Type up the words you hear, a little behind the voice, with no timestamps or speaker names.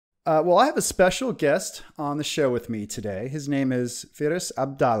Well, I have a special guest on the show with me today. His name is Firas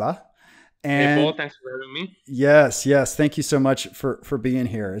Abdallah. Hey Paul, And thanks for having me. yes, thank you so much for being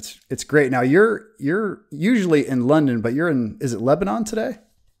here. It's great. Now you're usually in London, but you're in, is it Lebanon today?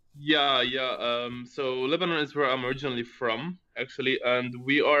 Yeah. So Lebanon is where I'm originally from, actually, and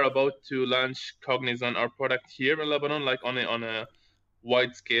we are about to launch Cognizant, our product here in Lebanon, like on a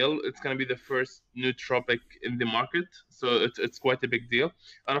wide scale. It's gonna be the first nootropic in the market, so it's quite a big deal.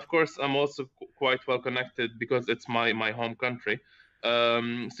 And of course, I'm also quite well connected because it's my home country. So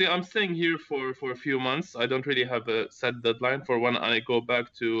yeah, I'm staying here for a few months. I don't really have a set deadline for when I go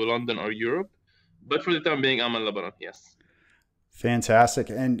back to London or Europe, but for the time being, I'm in Lebanon. Yes. Fantastic.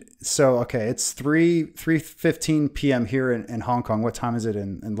 And so, okay, it's 3:15 p.m. here in Hong Kong. What time is it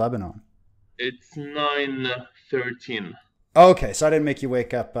in Lebanon? It's 9:13. Okay, so I didn't make you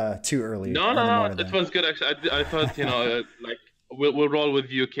wake up too early No, no, in the no. morning It then. was good actually. I thought, like we'll roll with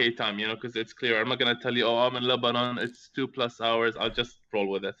UK time, because it's clear. I'm not gonna tell you, oh, I'm in Lebanon. It's 2+ hours. I'll just roll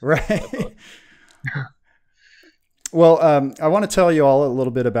with it. That's what I Right. thought. Well, I want to tell you all a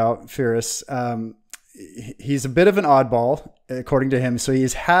little bit about Firas. He's a bit of an oddball, according to him. So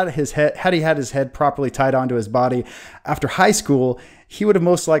he's had his head, had he had his head properly tied onto his body after high school, he would have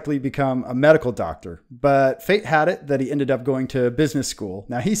most likely become a medical doctor. But fate had it that he ended up going to business school.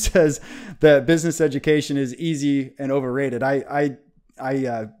 Now he says that business education is easy and overrated. I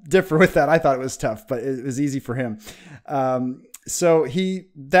differ with that. I thought it was tough, but it was easy for him. So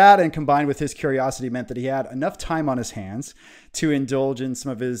that and combined with his curiosity meant that he had enough time on his hands to indulge in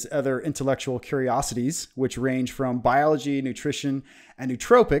some of his other intellectual curiosities, which range from biology, nutrition, and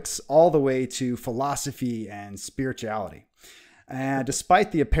nootropics all the way to philosophy and spirituality. And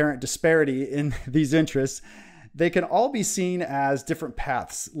despite the apparent disparity in these interests, they can all be seen as different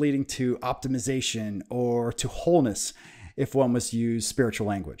paths leading to optimization or to wholeness if one was to use spiritual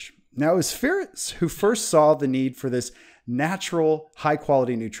language. Now, it was Ferris who first saw the need for this natural, high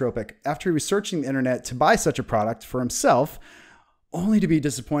quality nootropic after he was searching the internet to buy such a product for himself, only to be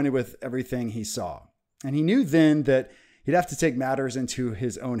disappointed with everything he saw. And he knew then that he'd have to take matters into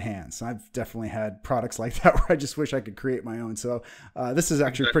his own hands. I've definitely had products like that where I just wish I could create my own. So this is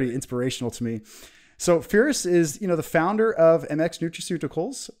actually Exactly. pretty inspirational to me. So Firas is, the founder of MX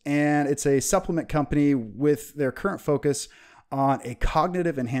Nutraceuticals, and it's a supplement company with their current focus on a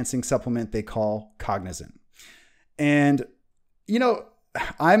cognitive enhancing supplement they call Kognizen. And, you know,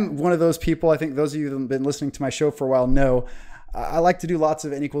 I'm one of those people, I think those of you that have been listening to my show for a while know, I like to do lots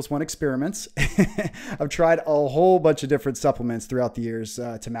of N=1 experiments. I've tried a whole bunch of different supplements throughout the years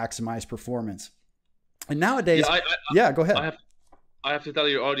to maximize performance. And Yeah, nowadays, I, yeah, go I ahead. have I have to tell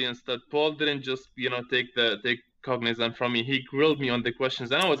your audience that Paul didn't just, take Cognizant from me. He grilled me on the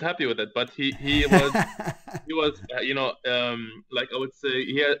questions, and I was happy with it. But he was like I would say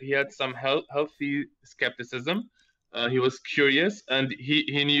he had some healthy skepticism. He was curious, and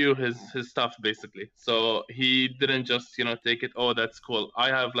he knew his stuff basically. So he didn't just take it. Oh, that's cool. I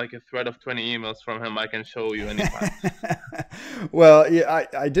have like a thread of 20 emails from him. I can show you anytime. Well, yeah,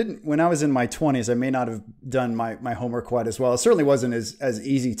 I didn't, when I was in my 20s, I may not have done my homework quite as well. It certainly wasn't as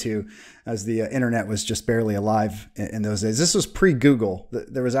easy to, as the internet was just barely alive in those days. This was pre-Google.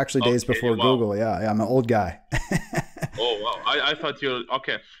 There was actually days Okay. before Wow. Google. Yeah, I'm an old guy. Oh wow. I thought you're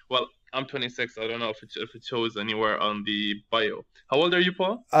okay. Well, I'm 26. I don't know if it shows anywhere on the bio. How old are you,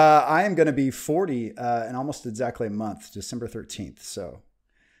 Paul? I am going to be 40 in almost exactly a month, December 13th. So Oh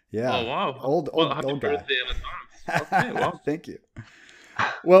yeah, wow. old, Well, old, happy old guy. birthday in advance. Okay. Well. Thank you.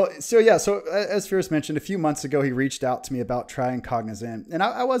 Well, so yeah, so as Fierce mentioned, a few months ago, he reached out to me about trying Cognizant. And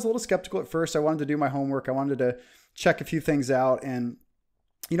I was a little skeptical at first. I wanted to do my homework. I wanted to check a few things out. And,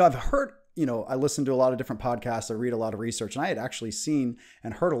 I've heard, I listen to a lot of different podcasts. I read a lot of research, and I had actually seen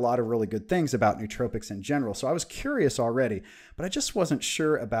and heard a lot of really good things about nootropics in general. So I was curious already, but I just wasn't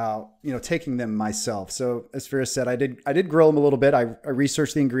sure about, taking them myself. So as Fierce said, I did grill them a little bit. I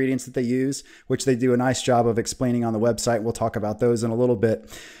researched the ingredients that they use, which they do a nice job of explaining on the website. We'll talk about those in a little bit.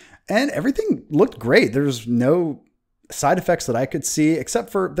 And everything looked great. There's no side effects that I could see,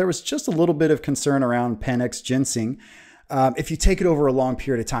 except for there was just a little bit of concern around Panax ginseng. If you take it over a long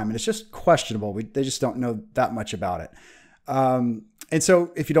period of time, and it's just questionable. They just don't know that much about it. And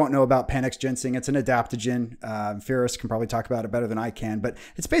so if you don't know about Panax ginseng, it's an adaptogen. Ferris can probably talk about it better than I can, but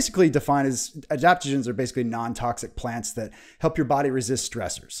it's basically defined as adaptogens are basically non-toxic plants that help your body resist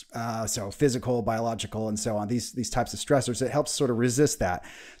stressors. So physical, biological, and so on, these types of stressors, it helps sort of resist that.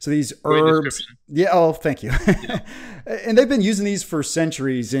 So these Great herbs, description. yeah, oh, thank you. Yeah. And they've been using these for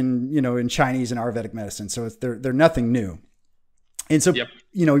centuries in Chinese and Ayurvedic medicine. So they're nothing new. And so, Yep.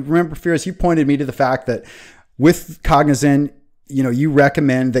 remember, Firas, you pointed me to the fact that with Cognizant, you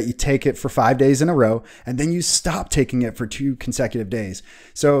recommend that you take it for 5 days in a row, and then you stop taking it for 2 consecutive days.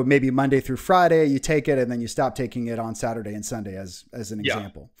 So maybe Monday through Friday you take it, and then you stop taking it on Saturday and Sunday, as an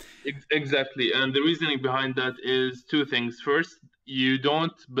example. Exactly. And the reasoning behind that is two things. First, you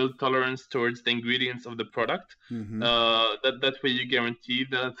don't build tolerance towards the ingredients of the product. That way you guarantee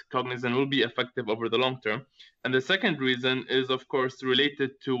that Kognizen will be effective over the long term. And the second reason is, of course,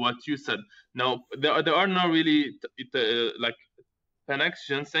 related to what you said. Now, there are not really like MX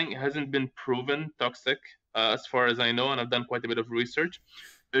ginseng hasn't been proven toxic as far as I know, and I've done quite a bit of research.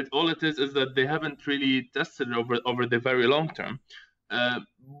 All it is that they haven't really tested it over the very long term.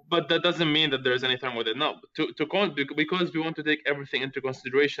 But that doesn't mean that there's anything wrong with it. No, because we want to take everything into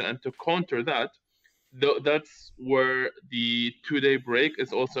consideration, and to counter that, that's where the 2-day break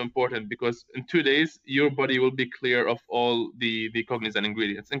is also important, because in 2 days your body will be clear of all the cognizant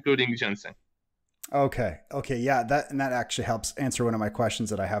ingredients, including ginseng. Okay. Yeah. That actually helps answer one of my questions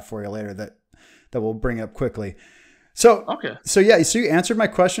that I have for you later that we'll bring up quickly. So you answered my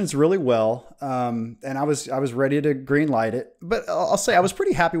questions really well. And I was ready to green light it, but I'll say I was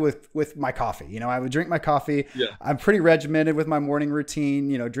pretty happy with my coffee. I would drink my coffee. Yeah. I'm pretty regimented with my morning routine,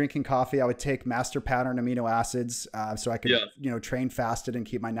 drinking coffee. I would take master pattern amino acids, so I could, train fasted and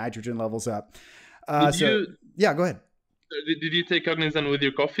keep my nitrogen levels up. Yeah, go ahead. Did you take Kognizen with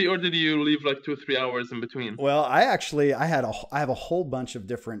your coffee, or did you leave like 2-3 hours in between? Well, I have a whole bunch of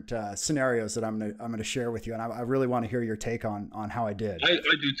different scenarios that I'm gonna share with you, and I really want to hear your take on how I did. I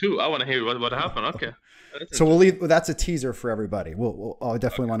do too. I want to hear what happened. Okay. So we'll leave. That's a teaser for everybody. I'll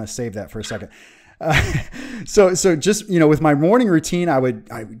definitely want to save that for a second. So just, with my morning routine,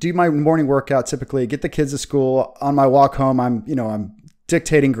 I do my morning workout, typically get the kids to school. On my walk home, I'm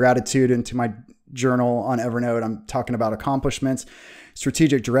dictating gratitude into my journal on Evernote. I'm talking about accomplishments,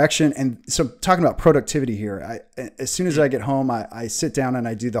 strategic direction. And so talking about productivity here, as soon as I get home, I sit down and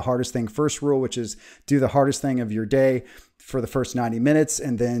I do the hardest thing first rule, which is do the hardest thing of your day for the first 90 minutes,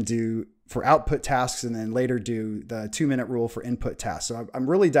 and then do for output tasks, and then later do the 2-minute rule for input tasks. So I'm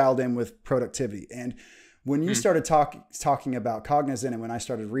really dialed in with productivity. And when you started talking about Kognizen, and when I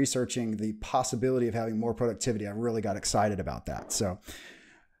started researching the possibility of having more productivity, I really got excited about that. So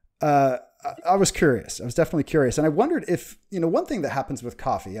I was curious. I was definitely curious. And I wondered if, one thing that happens with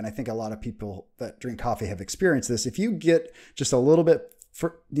coffee, and I think a lot of people that drink coffee have experienced this, if you get just a little bit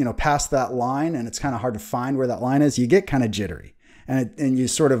past that line, and it's kind of hard to find where that line is, you get kind of jittery, and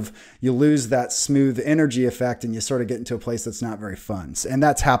you lose that smooth energy effect, and you sort of get into a place that's not very fun. And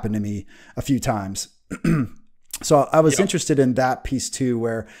that's happened to me a few times. So I was interested in that piece too,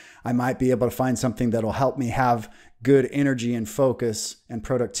 where I might be able to find something that'll help me have good energy and focus and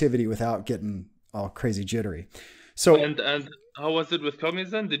productivity without getting all crazy jittery. So, and how was it with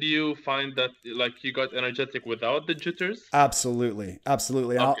Kognizen? Did you find that like you got energetic without the jitters? Absolutely.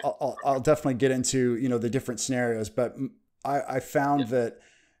 Okay. I'll definitely get into, the different scenarios, but I found that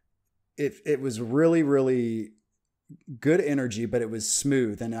it was really, really good energy, but it was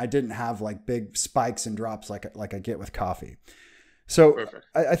smooth, and I didn't have like big spikes and drops like I get with coffee. So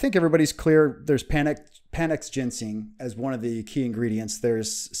I think everybody's clear. There's Panax ginseng as one of the key ingredients.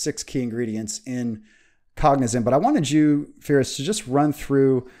 There's 6 key ingredients in Kognizen, but I wanted you, Firas, to just run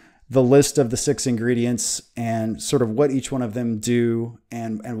through the list of the 6 ingredients and sort of what each one of them do,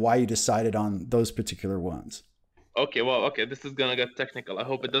 and why you decided on those particular ones. Okay, well, this is gonna get technical. I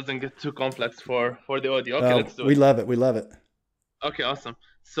hope it doesn't get too complex for the audio. Okay, let's do it. We love it. Okay, awesome.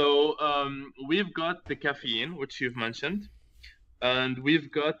 So we've got the caffeine, which you've mentioned, and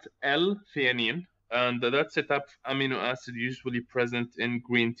we've got L-theanine, and that's a type of amino acid usually present in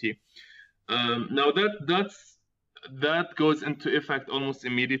green tea. Now that goes into effect almost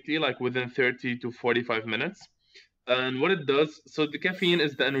immediately, like within 30 to 45 minutes. And what it does, so the caffeine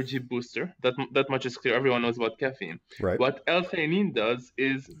is the energy booster. That much is clear. Everyone knows about caffeine. Right. What L-theanine does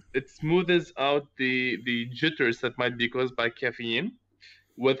is it smoothes out the jitters that might be caused by caffeine,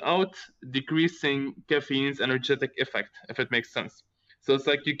 without decreasing caffeine's energetic effect, if it makes sense. So it's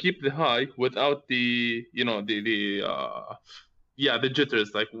like you keep the high without the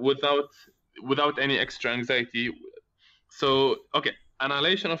jitters, like without any extra anxiety. So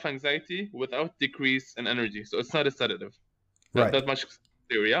annihilation of anxiety without decrease in energy. So it's not a sedative. Right. That much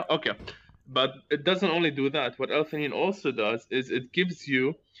clear, yeah? Okay. But it doesn't only do that. What L-theanine also does is it gives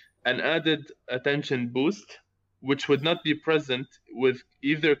you an added attention boost, which would not be present with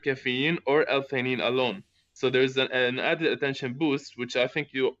either caffeine or L-theanine alone. So there's an added attention boost, which I think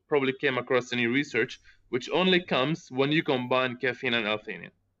you probably came across in your research, which only comes when you combine caffeine and L-theanine.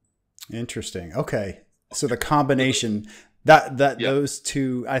 Interesting. Okay. So the combination, That Yeah. those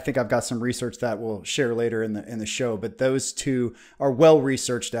two, I think I've got some research that we'll share later in the show, but those two are well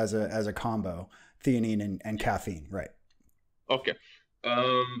researched as a combo, theanine and caffeine, right? Okay.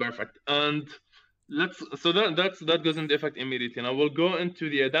 Perfect. And that goes into effect immediately. Now we'll go into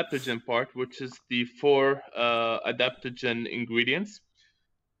the adaptogen part, which is the four adaptogen ingredients.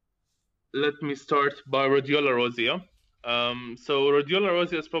 Let me start by rhodiola rosea. So rhodiola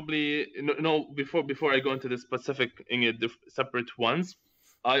rosea is probably before I go into the specific separate ones,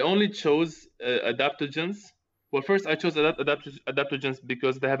 I only chose adaptogens. Well, first I chose adaptogens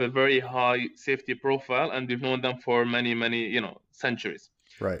because they have a very high safety profile, and we've known them for many centuries.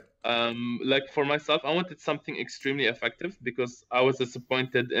 Right. Like for myself, I wanted something extremely effective because I was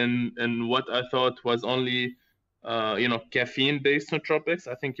disappointed in what I thought was only caffeine-based nootropics.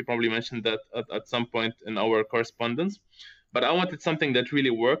 I think you probably mentioned that at some point in our correspondence. But I wanted something that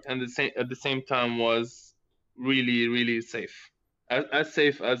really worked and at the same time was really, really safe. As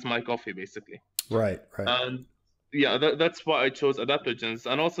safe as my coffee, basically. Right. And yeah, that's why I chose adaptogens.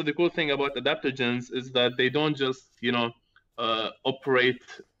 And also the cool thing about adaptogens is that they don't just, operate,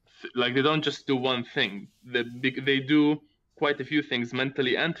 like they don't just do one thing. They do quite a few things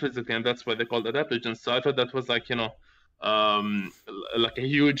mentally and physically, and that's why they're called adaptogens. So I thought that was like, like a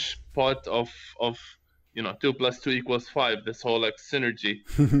huge pot of 2 + 2 = 5, this whole like synergy.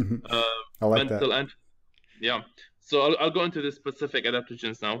 I like mental that. and yeah. So I'll go into the specific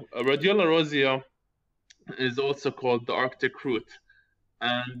adaptogens now. Rhodiola rosea is also called the Arctic root.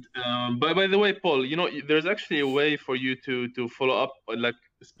 And by the way, Paul, there's actually a way for you to follow up like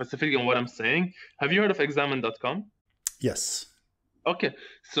specifically on what I'm saying. Have you heard of examine.com? Yes. Okay,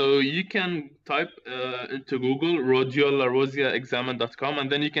 so you can type into Google rhodiola rosea examine.com, and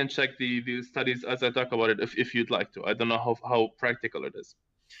then you can check the studies as I talk about it if you'd like to. I don't know how practical it is.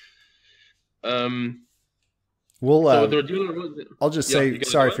 We'll So the rhodiola rosea. I'll just Yeah, say, you gonna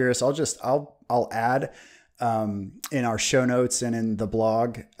sorry, go ahead? Firas. I'll add in our show notes and in the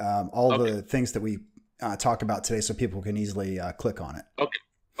blog all Okay. the things that we talk about today, so people can easily click on it.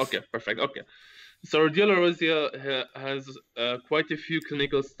 Okay, perfect. Okay. So rhodiola rosea has quite a few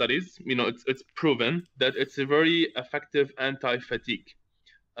clinical studies. It's proven that it's a very effective anti-fatigue,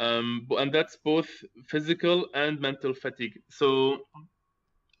 and that's both physical and mental fatigue. So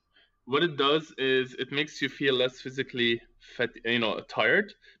what it does is it makes you feel less physically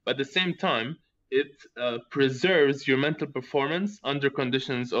tired, but at the same time, it preserves your mental performance under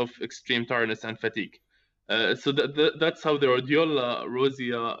conditions of extreme tiredness and fatigue. So that's how the rhodiola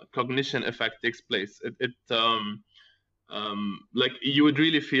rosea cognition effect takes place. Like you would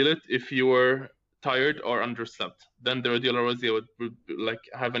really feel it if you were tired or underslept. Then the rhodiola rosea would like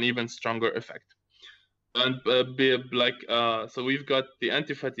have an even stronger effect. And so we've got the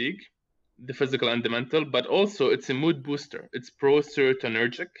anti-fatigue, the physical and the mental, but also it's a mood booster. It's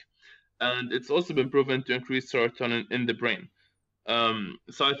pro-serotonergic, and it's also been proven to increase serotonin in the brain.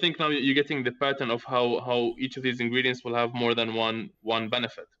 So I think now you're getting the pattern of how each of these ingredients will have more than one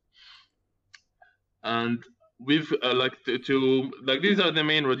benefit. And we've these are the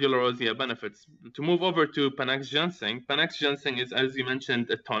main rhodiola rosea benefits. To move over to Panax ginseng. Panax ginseng is, as you mentioned,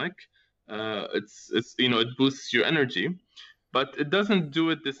 a tonic. It boosts your energy, but it doesn't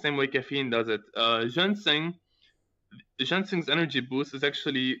do it the same way caffeine does it. Ginseng's energy boost is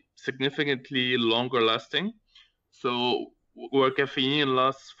actually significantly longer lasting. So where caffeine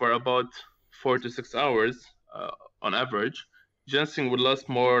lasts for about 4 to 6 hours on average, ginseng would last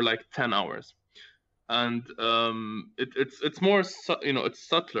more like 10 hours. And it's more it's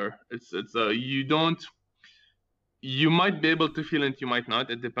subtler. You might be able to feel it, you might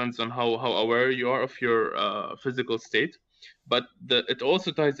not. It depends on how aware you are of your physical state. But it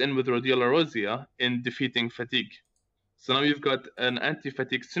also ties in with rhodiola rosea in defeating fatigue. So now you've got an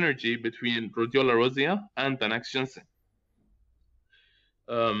anti-fatigue synergy between rhodiola rosea and Panax ginseng.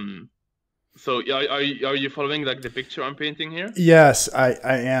 So are you following like the picture I'm painting here? Yes, I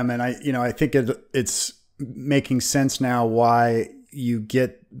am, and I think it's making sense now why you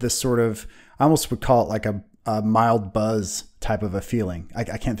get this sort of, I almost would call it like a mild buzz type of a feeling.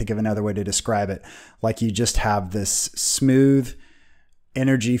 I can't think of another way to describe it. Like you just have this smooth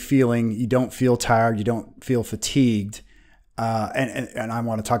energy feeling. You don't feel tired. You don't feel fatigued. And I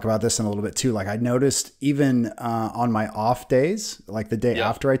want to talk about this in a little bit too. Like I noticed even on my off days, like the day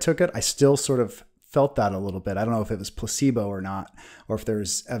after I took it, I still sort of felt that a little bit. I don't know if it was placebo or not, or if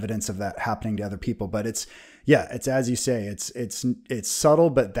there's evidence of that happening to other people, but it's as you say, it's subtle,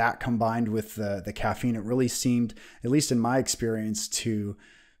 but that combined with the caffeine, it really seemed, at least in my experience, to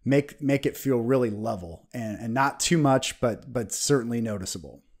make it feel really level and not too much, but certainly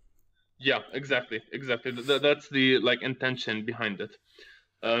noticeable. Yeah, exactly. That's the like intention behind it.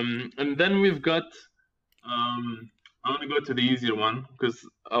 And then we've got I'm gonna go to the easier one because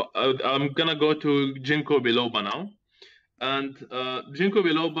I'm gonna go to ginkgo biloba now. And ginkgo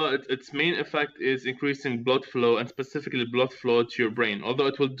biloba, its main effect is increasing blood flow, and specifically blood flow to your brain. Although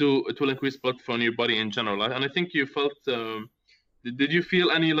it will increase blood flow in your body in general. And I think you felt. Did you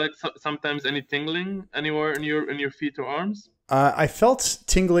feel any like sometimes any tingling anywhere in your feet or arms? I felt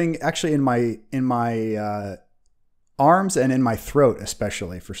tingling actually in my arms and in my throat,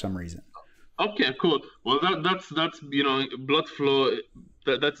 especially for some reason. Okay, cool. Well, that's blood flow.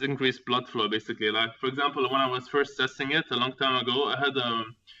 That's increased blood flow basically. Like for example, when I was first testing it a long time ago, I had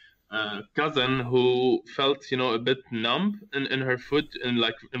a cousin who felt a bit numb in her foot in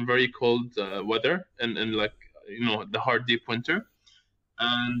like in very cold weather and in like the hard deep winter.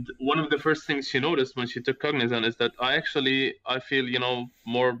 And one of the first things she noticed when she took Cognizant is that I feel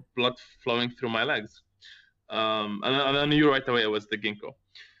more blood flowing through my legs. And I knew right away it was the ginkgo.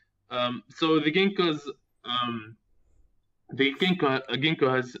 So the ginkgo,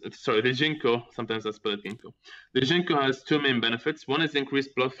 sometimes I spell it ginkgo. The ginkgo has two main benefits. One is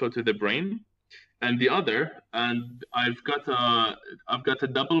increased blood flow to the brain, and the other, and I've got a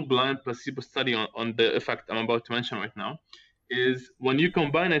double-blind placebo study on the effect I'm about to mention right now, is when you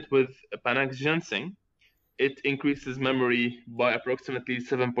combine it with Panax ginseng, it increases memory by approximately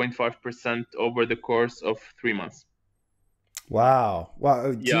 7.5% over the course of 3 months. Wow.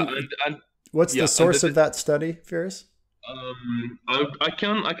 Wow. Yeah, and What's yeah, the source of that study, Firas? I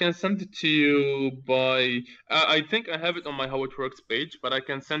can send it to you by I think I have it on my How It Works page, but I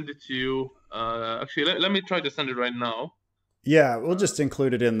can send it to you. Actually, let me try to send it right now. Yeah, we'll just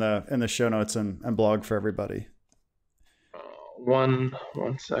include it in the show notes and blog for everybody. One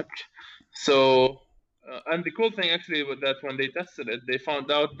sec. So, and the cool thing actually with that, when they tested it, they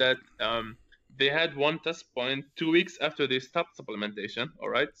found out that they had one test point 2 weeks after they stopped supplementation. All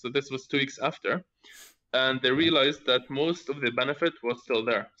right, so this was 2 weeks after, and they realized that most of the benefit was still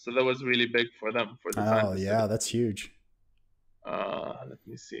there. So that was really big for them, for the Oh scientists. yeah, that's huge. Let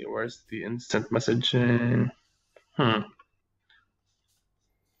me see. Where's the instant messaging? All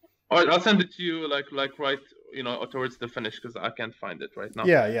right, I'll send it to you like right towards the finish because I can't find it right now.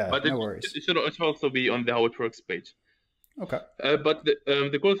 Yeah, but no worries. It should also be on the How It Works page. Okay. But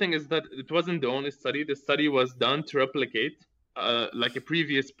the cool thing is that it wasn't the only study. The study was done to replicate like a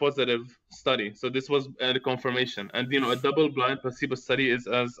previous positive study. So this was a confirmation, and a double-blind placebo study is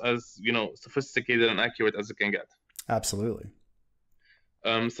as sophisticated and accurate as it can get. Absolutely.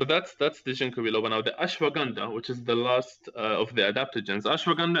 So that's the ginkgo biloba. Now the ashwagandha, which is the last of the adaptogens.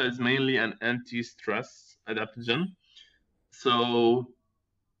 Ashwagandha is mainly an anti-stress adaptogen. So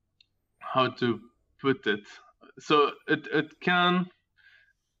how to put it? So it can.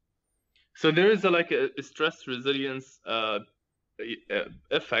 So there is a stress resilience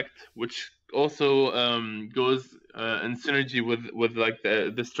effect, which also goes in synergy with like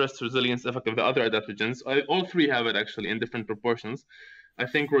the stress resilience effect of the other adaptogens. All three have it actually in different proportions. I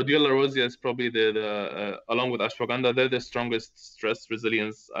think Rhodiola rosea is probably the along with ashwagandha, they're the strongest stress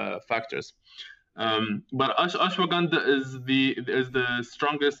resilience factors. But ashwagandha is the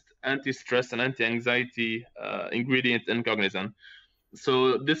strongest anti-stress and anti-anxiety ingredient in Kognizen.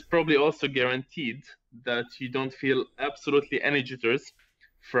 So this probably also guaranteed that you don't feel absolutely any jitters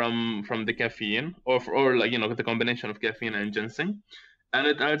from the caffeine or like the combination of caffeine and ginseng, and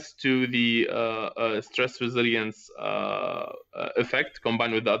it adds to the stress resilience effect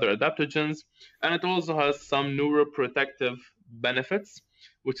combined with the other adaptogens, and it also has some neuroprotective benefits,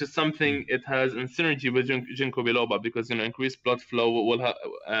 which is something it has in synergy with ginkgo biloba, because increased blood flow will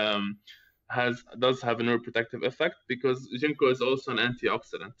does have a neuroprotective effect, because ginkgo is also an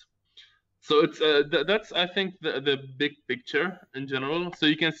antioxidant. So it's that's I think the big picture in general. So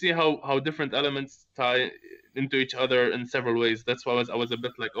you can see how different elements tie into each other in several ways. That's why I was a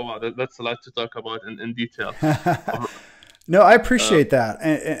bit like, oh wow, that's a lot to talk about in detail. No, I appreciate that,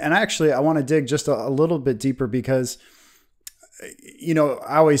 and actually I want to dig just a little bit deeper, because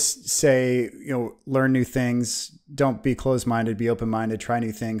I always say learn new things, don't be closed-minded, be open-minded, try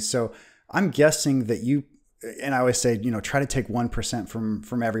new things. So I'm guessing that and I always say, try to take 1%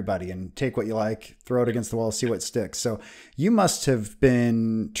 from everybody and take what you like, throw it against the wall, see what sticks. So you must have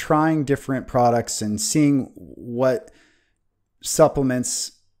been trying different products and seeing what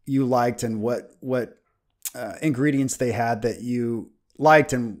supplements you liked and what ingredients they had that you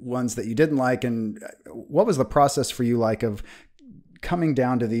liked and ones that you didn't like. And what was the process for you like of coming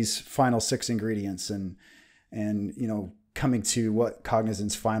down to these final 6 ingredients and coming to what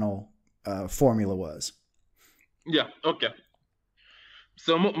Kognizen's final formula was? Yeah. Okay.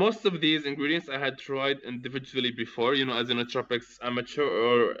 So most of these ingredients I had tried individually before, as a nootropics amateur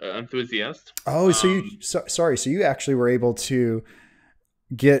or enthusiast. Oh, sorry. So you actually were able to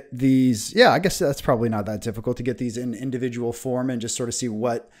get these. Yeah, I guess that's probably not that difficult to get these in individual form and just sort of see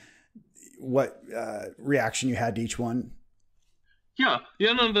what reaction you had to each one. Yeah,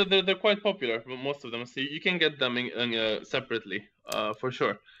 no, they're quite popular, most of them. So you can get them separately, for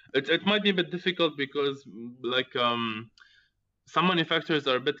sure. It might be a bit difficult because, like, some manufacturers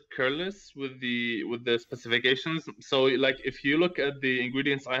are a bit careless with the specifications. So, like, if you look at the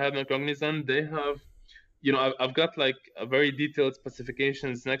ingredients I have in Kognizen, they have, I've got like a very detailed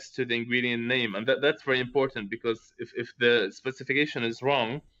specifications next to the ingredient name, and that's very important because if the specification is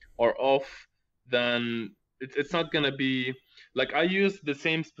wrong or off, then it's not gonna be like I use the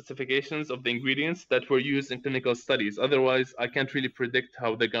same specifications of the ingredients that were used in clinical studies. Otherwise, I can't really predict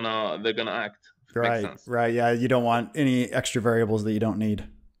how they're gonna act. If it makes Right, sense. right. Yeah, you don't want any extra variables that you don't need.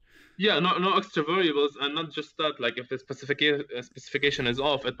 Yeah, no extra variables, and not just that. Like if the specification is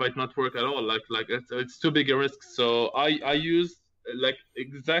off, it might not work at all. Like it's too big a risk. So I use like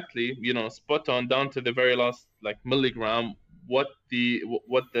exactly spot on down to the very last like milligram what the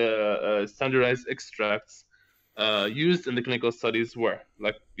standardized extracts used in the clinical studies were.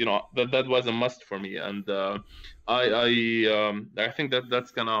 Like that was a must for me, and I think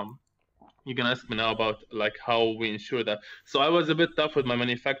that's gonna. You can ask me now about like how we ensure that. So I was a bit tough with my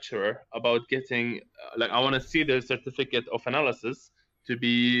manufacturer about getting like I want to see the certificate of analysis to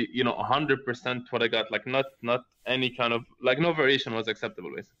be 100% what I got. Like not any kind of like no variation was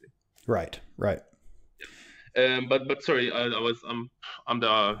acceptable basically. Right, right. But sorry, I was I'm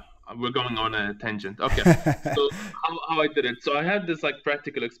the we're going on a tangent. Okay, so how I did it. So I had this like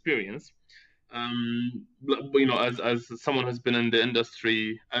practical experience. As someone who's been in the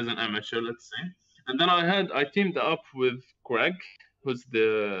industry as an amateur, let's say. And then I teamed up with Greg, who's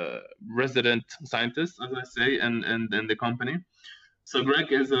the resident scientist, as I say, in the company. So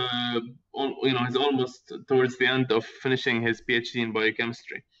Greg is he's almost towards the end of finishing his PhD in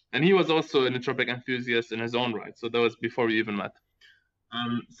biochemistry, and he was also a nootropic enthusiast in his own right. So that was before we even met.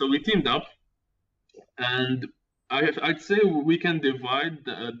 So we teamed up, and I'd say we can divide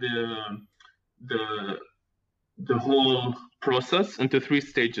the the whole process into three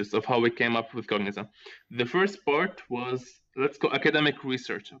stages of how we came up with Kognizen. The first part was, let's go academic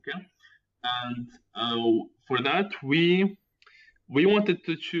research, okay? And for that, we wanted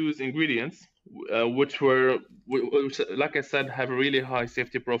to choose ingredients which, like I said, have a really high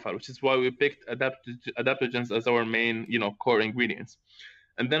safety profile, which is why we picked adaptogens as our main, core ingredients.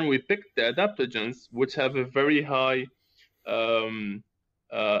 And then we picked the adaptogens which have a very high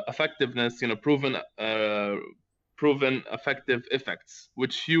effectiveness, proven effective effects,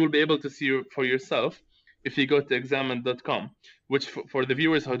 which you will be able to see for yourself if you go to examine.com, which for the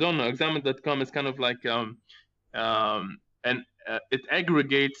viewers who don't know, examine.com is kind of like it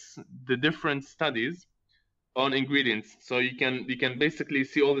aggregates the different studies on ingredients, so you can basically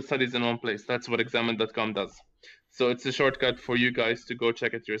see all the studies in one place. That's what examine.com does. So it's a shortcut for you guys to go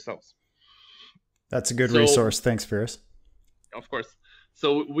check it yourselves. That's a good resource. Thanks, Firas. Of course.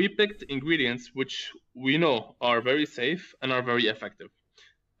 So we picked ingredients which we know are very safe and are very effective.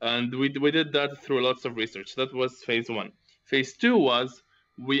 And we did that through lots of research. That was phase one. Phase two was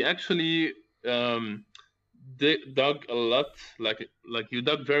we actually dug a lot, like you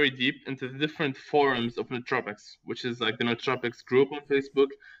dug very deep into the different forums of nootropics, which is like the nootropics group on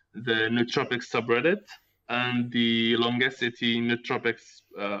Facebook, the nootropics subreddit, and the longevity nootropics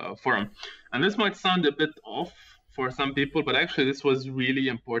forum. And this might sound a bit off for some people, but actually this was really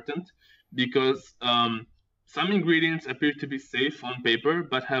important because some ingredients appear to be safe on paper,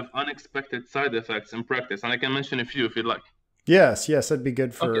 but have unexpected side effects in practice. And I can mention a few if you'd like. Yes, that'd be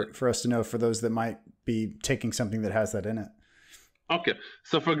good for us to know, for those that might be taking something that has that in it. Okay,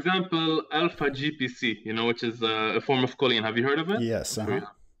 so for example, alpha GPC, which is a form of choline. Have you heard of it? Yes. Okay,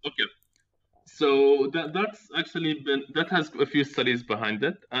 so that's actually that has a few studies behind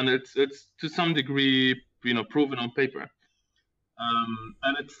it, and it's to some degree proven on paper,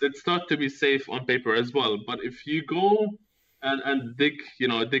 and it's thought to be safe on paper as well. But if you go and dig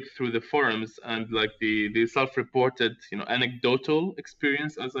through the forums and like the self-reported anecdotal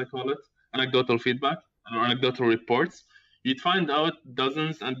experience, as I call it, anecdotal feedback or anecdotal reports, you'd find out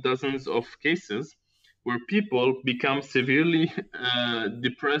dozens and dozens of cases where people become severely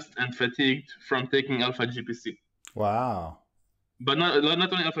depressed and fatigued from taking alpha GPC. Wow. But not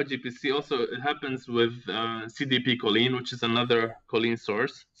only alpha GPC, also it happens with CDP choline, which is another choline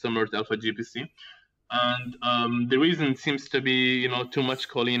source similar to alpha GPC. And the reason seems to be, too much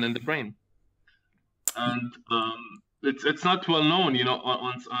choline in the brain. And it's not well known,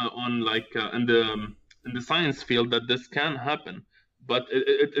 on like in the science field that this can happen, but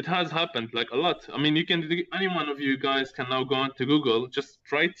it has happened like a lot. I mean, any one of you guys can now go onto Google, just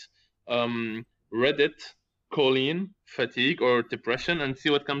write Reddit choline, fatigue, or depression, and see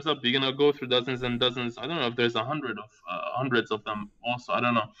what comes up. You're gonna go through dozens and dozens. I don't know if there's hundreds of them. Also, I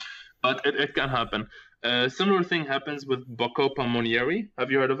don't know, but it can happen. Similar thing happens with Bacopa monnieri.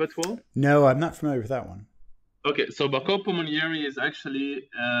 Have you heard of it, Will? No, I'm not familiar with that one. Okay, so Bacopa monnieri is actually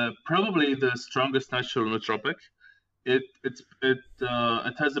probably the strongest natural nootropic. It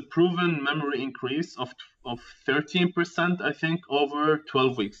has a proven memory increase of 13%, I think, over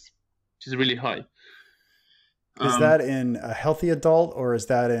 12 weeks, which is really high. Is that in a healthy adult, or is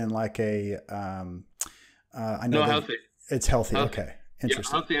that in like a? I know No, healthy. It's healthy. Healthy. Okay, Yeah,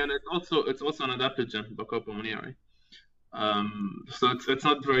 interesting. healthy, and it's also an adaptogen, Bacopa monnieri. So it's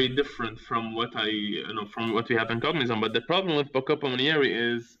not very different from what from what we have in Cognizant. But the problem with Bacopa monnieri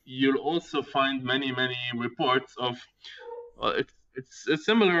is you'll also find many reports of it's a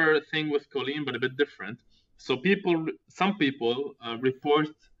similar thing with choline, but a bit different. So some people report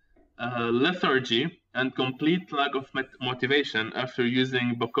lethargy and complete lack of motivation after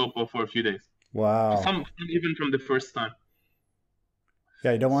using Bacopa for a few days. Wow. Some even from the first time.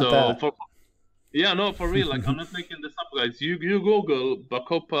 Yeah, you don't want that. Yeah, no, for real. Like, I'm not making this up, guys. You Google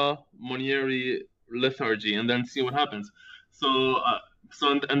Bacopa monnieri lethargy and then see what happens.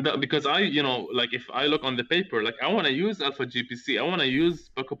 Because like if I look on the paper, like I want to use alpha GPC, I want to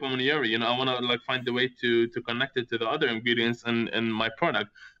use Bacopa monnieri. I want to like find a way to connect it to the other ingredients in my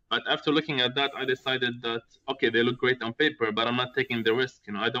product. But after looking at that, I decided that okay, they look great on paper, but I'm not taking the risk.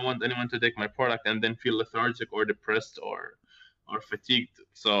 I don't want anyone to take my product and then feel lethargic or depressed or fatigued.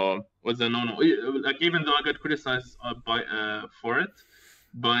 So it was a no. Like even though I got criticized for it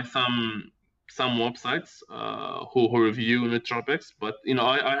by some websites who review nootropics, but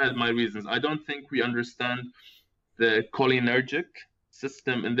I had my reasons. I don't think we understand the cholinergic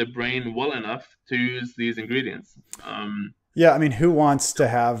system in the brain well enough to use these ingredients. Yeah, I mean, who wants to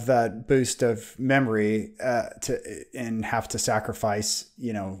have that boost of memory and have to sacrifice,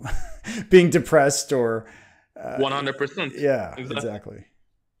 being depressed or 100%. Yeah, exactly.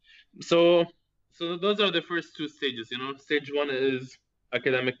 So those are the first two stages. Stage one is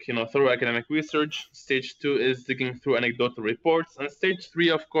academic, thorough academic research. Stage two is digging through anecdotal reports, and stage three,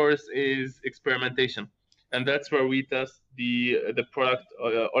 of course, is experimentation, and that's where we test the product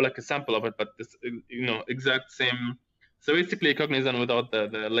or like a sample of it, but this exact same. So basically, Kognizen without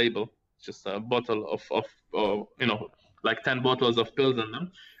the label, just a bottle of like 10 bottles of pills in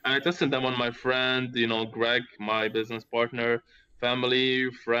them. And I tested them on my friend, Greg, my business partner,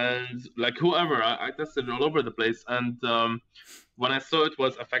 family, friends, like whoever. I tested all over the place. And when I saw it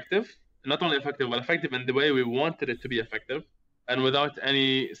was effective, not only effective, but effective in the way we wanted it to be effective and without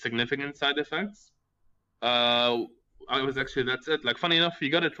any significant side effects, I was actually, that's it. Like, funny enough, you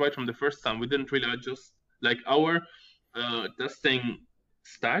got it right from the first time. We didn't really adjust. Like, our testing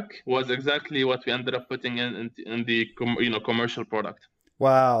stack was exactly what we ended up putting in the commercial product.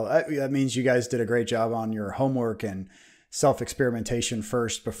 Wow, that means you guys did a great job on your homework and self-experimentation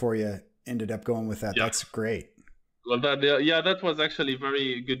first before you ended up going with that. Yeah. That's great. Well, that was actually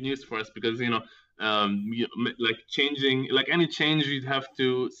very good news for us because like changing, like any change, you'd have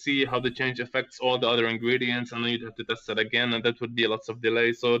to see how the change affects all the other ingredients, and then you'd have to test it again, and that would be lots of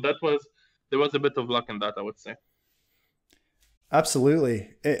delay. So there was a bit of luck in that, I would say. Absolutely.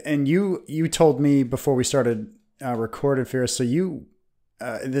 And you told me before we started recorded, Firas, so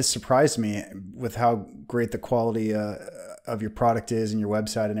this surprised me with how great the quality of your product is and your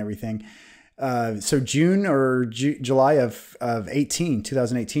website and everything. So June or July of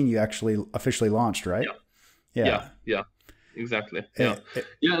 2018, you actually officially launched, right? Yeah, exactly. Yeah.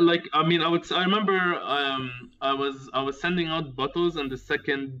 Like, I mean, I remember I was sending out bottles in the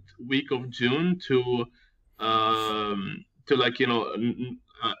second week of June to like,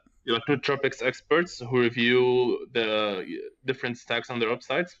 Nootropics experts who review the different stacks on their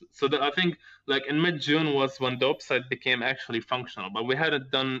websites. So that I think like in mid-June was when the website became actually functional, but we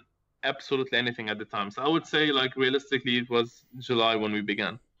hadn't done absolutely anything at the time. So I would say like realistically it was July when we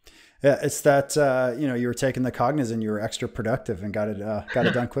began. Yeah, it's that you were taking the Kognizen, you were extra productive and got it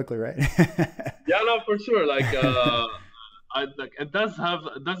done quickly, right? Yeah, no, for sure. Like it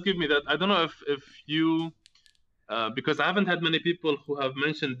does give me that. I don't know if you because I haven't had many people who have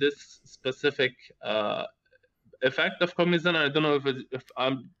mentioned this specific effect of Kognizen. I don't know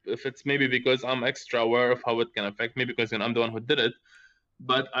if it's maybe because I'm extra aware of how it can affect me because I'm the one who did it.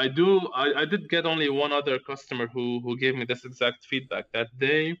 But I did get only one other customer who gave me this exact feedback that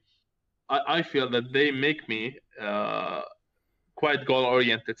they I feel that they make me quite goal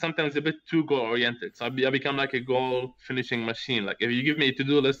oriented, sometimes a bit too goal oriented. So I become like a goal finishing machine. Like if you give me a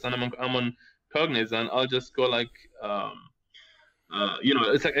to-do list and I'm on Cognizant, I'll just go like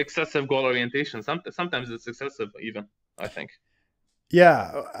it's like excessive goal orientation. Sometimes it's excessive even, I think.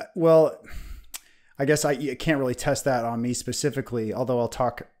 Yeah. Well, I guess I can't really test that on me specifically, although I'll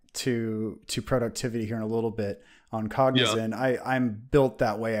talk to productivity here in a little bit on Yeah. Kognizen. I'm built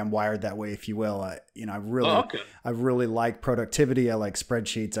that way. I'm wired that way, if you will. Oh, okay. I really like productivity. I like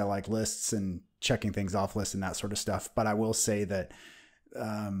spreadsheets. I like lists and checking things off lists and that sort of stuff. But I will say that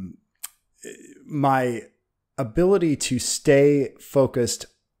um, my ability to stay focused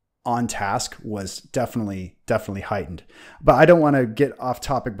on task was definitely heightened. But I don't want to get off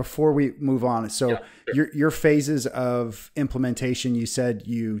topic before we move on. So Yeah. Sure. your phases of implementation, you said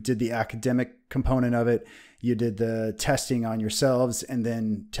you did the academic component of it, you did the testing on yourselves, and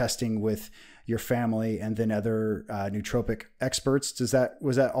then testing with your family, and then other nootropic experts. Was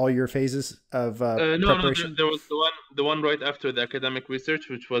that all your phases of No. preparation? There was the one right after the academic research,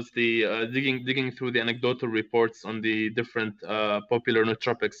 which was the digging through the anecdotal reports on the different popular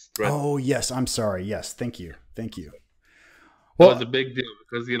nootropics thread. Oh yes, I'm sorry. Yes, thank you. That was a Well, big deal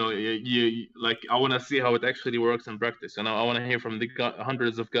because like I want to see how it actually works in practice, and I want to hear from the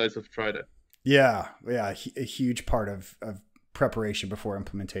hundreds of guys who've tried it. yeah, a huge part of preparation before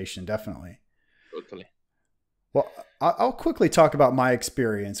implementation, definitely. Totally. Well, I'll quickly talk about my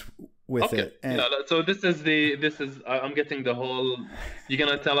experience with Okay. it. And Yeah. So this is I'm getting the whole. You're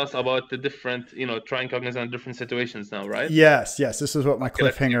gonna tell us about the different, trying cognizant in different situations now, right? yes, this is what my Okay.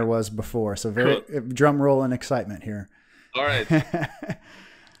 Let's hear cliffhanger it. was before. So very Cool. drum roll and excitement here. All right.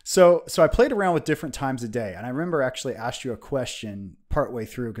 So I played around with different times a day, and I remember actually asked you a question partway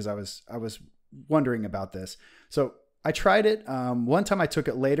through because I was wondering about this. So I tried it. One time I took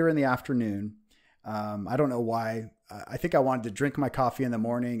it later in the afternoon. I don't know why. I think I wanted to drink my coffee in the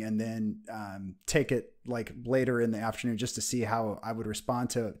morning and then take it like later in the afternoon just to see how I would respond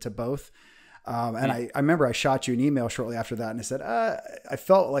to both. And I remember I shot you an email shortly after that, and I said, I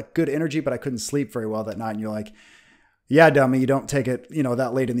felt like good energy, but I couldn't sleep very well that night. And you're like, yeah, dummy, you don't take it,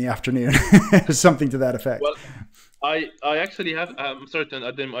 that late in the afternoon, something to that effect. Well, I actually have. I'm sorry, I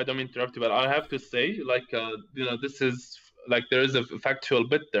don't mean to interrupt you, but I have to say, like, this is like there is a factual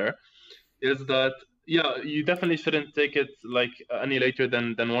bit there. Is that yeah, you definitely shouldn't take it like any later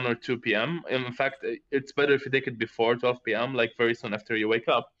than 1 or 2 p.m. In fact, it's better if you take it before 12 p.m., like very soon after you wake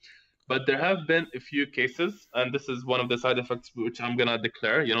up. But there have been a few cases, and this is one of the side effects which I'm gonna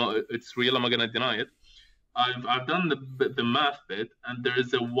declare. It's real. I'm not gonna deny it. I've done the math bit, and there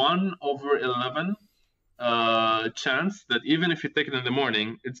is a 1/11 chance that even if you take it in the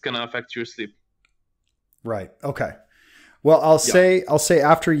morning, it's gonna affect your sleep. Right. Okay. Well, Yeah. I'll say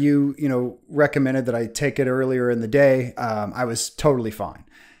after you recommended that I take it earlier in the day, I was totally fine.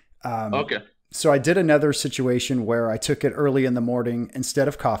 Um, Okay. so I did another situation where I took it early in the morning instead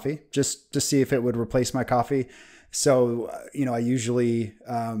of coffee, just to see if it would replace my coffee. So, I usually,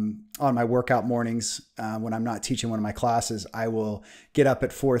 on my workout mornings, when I'm not teaching one of my classes, I will get up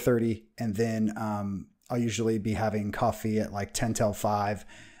at 4:30, and then, I'll usually be having coffee at like 10 till 5,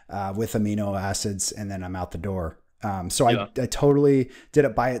 with amino acids, and then I'm out the door. So Yeah. I totally did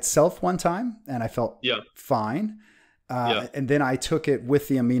it by itself one time, and I felt Yeah. fine. Yeah. And then I took it with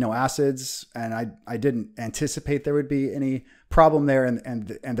the amino acids, and I didn't anticipate there would be any problem there,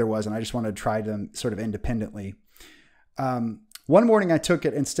 and there wasn't. I just wanted to try them sort of independently. One morning I took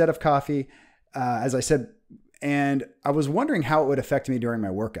it instead of coffee, as I said, and I was wondering how it would affect me during my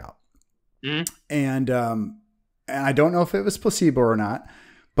workout. Mhm. And I don't know if it was placebo or not,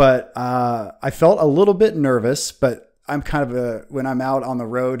 but I felt a little bit nervous. But I'm kind of when I'm out on the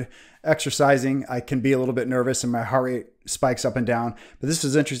road exercising, I can be a little bit nervous, and my heart rate spikes up and down. But this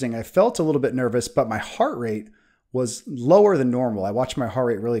is interesting. I felt a little bit nervous, but my heart rate was lower than normal. I watch my heart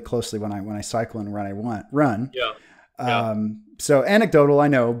rate really closely when I cycle and when I run. Yeah. Yeah. So anecdotal, I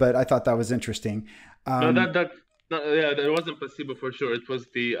know, but I thought that was interesting. No, no, yeah, there wasn't placebo for sure. It was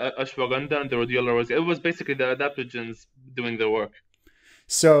the ashwagandha and the rhodiola rosea. It was basically the adaptogens doing the work.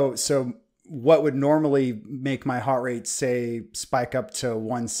 So what would normally make my heart rate say spike up to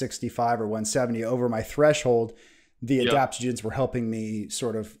 165 or 170 over my threshold, the Yeah. adaptogens were helping me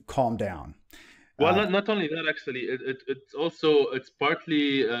sort of calm down. Well, not only that, actually, it's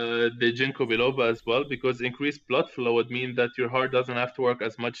partly the ginkgo biloba as well, because increased blood flow would mean that your heart doesn't have to work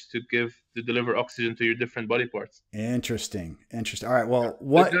as much to deliver oxygen to your different body parts. Interesting. All right. Well, That,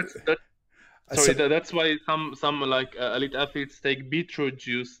 what that's that. Sorry, that's why some like elite athletes take beetroot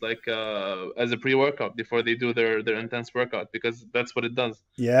juice like as a pre-workout before they do their intense workout, because that's what it does.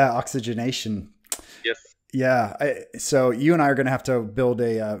 Yeah, oxygenation. Yes. Yeah. So you and I are going to have to build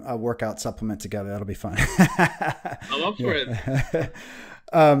a workout supplement together. That'll be fun. I'm up for it.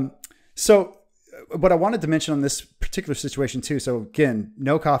 So what I wanted to mention on this particular situation too. So again,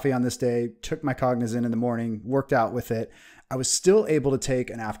 no coffee on this day, took my Kognizen in the morning, worked out with it. I was still able to take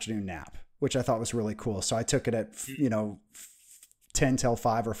an afternoon nap, which I thought was really cool. So I took it at, 10 till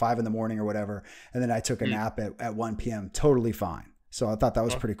 5 or 5 in the morning or whatever. And then I took a nap at 1 p.m. Totally fine. So I thought that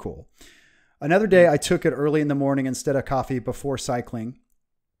was pretty cool. Another day I took it early in the morning instead of coffee before cycling.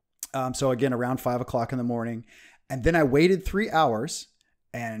 So again, around 5 o'clock in the morning. And then I waited 3 hours.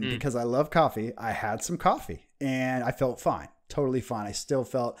 And because I love coffee, I had some coffee and I felt fine. Totally fine. I still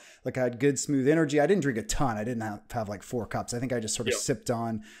felt like I had good, smooth energy. I didn't drink a ton. I didn't have like 4 cups. I think I just sort of sipped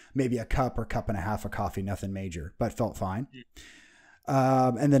on maybe a cup or cup and a half of coffee, nothing major, but felt fine.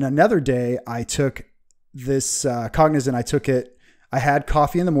 And then another day I took this Kognizen. I took it. I had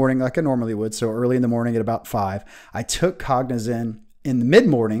coffee in the morning like I normally would. So early in the morning at about 5, I took Kognizen in the mid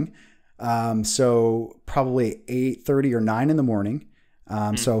morning. So probably 8:30 or 9 in the morning.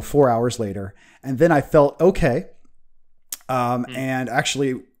 So 4 hours later, and then I felt okay. And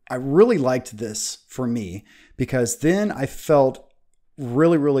actually I really liked this for me because then I felt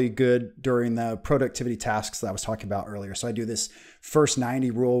really, really good during the productivity tasks that I was talking about earlier. So I do this first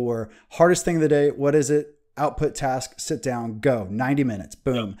 90 rule where hardest thing of the day, what is it? Output task, sit down, go 90 minutes,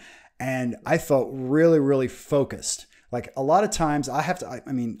 boom. Yep. And I felt really, really focused. Like a lot of times I have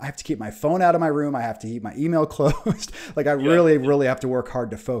to keep my phone out of my room. I have to keep my email closed. Like I really, really have to work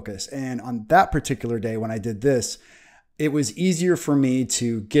hard to focus. And on that particular day, when I did this, it was easier for me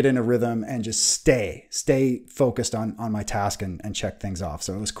to get in a rhythm and just stay focused on my task and check things off.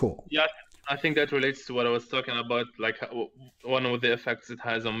 So it was cool. Yeah. I think that relates to what I was talking about. Like one of the effects it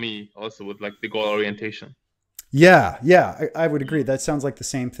has on me also with like the goal orientation. Yeah. I would agree. That sounds like the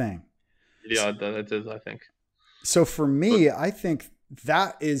same thing. Yeah, that is, I think. So for me, I think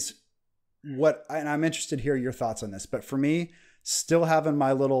that is and I'm interested to hear your thoughts on this, but for me, still having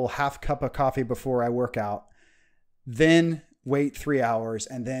my little half cup of coffee before I work out, then wait 3 hours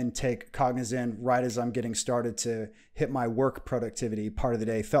and then take Kognizen right as I'm getting started to hit my work productivity part of the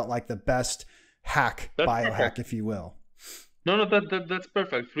day felt like the best biohack, if you will. No, that's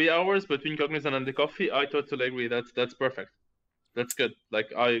perfect. 3 hours between Kognizen and the coffee. I totally agree. That's perfect. That's good.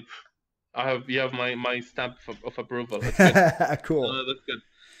 Like you have my stamp of approval. That's good. Cool. That's good.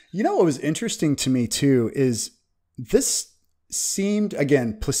 You know what was interesting to me too is this seemed,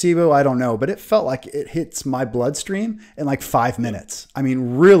 again, placebo, I don't know, but it felt like it hits my bloodstream in like 5 minutes. I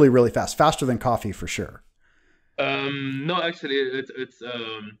mean, really, really fast, faster than coffee for sure. No, actually, it's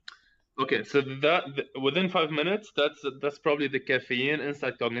okay. So within 5 minutes, that's probably the caffeine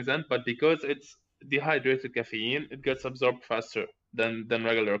inside Kognizen, but because it's dehydrated caffeine, it gets absorbed faster than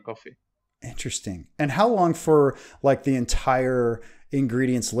regular coffee. Interesting. And how long for like the entire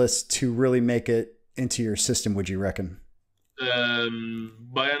ingredients list to really make it into your system, would you reckon?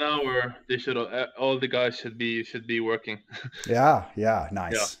 By an hour, all the guys should be working. Yeah.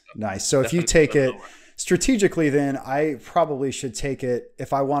 Nice. So if you take it strategically, then I probably should take it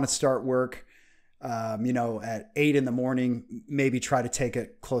if I want to start work, at 8 in the morning, maybe try to take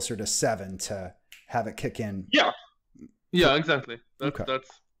it closer to 7 to have it kick in. Yeah, exactly.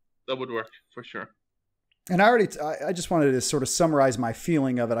 That would work for sure. And I just wanted to sort of summarize my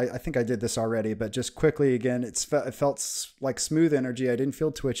feeling of it. I think I did this already, but just quickly again, it felt like smooth energy. I didn't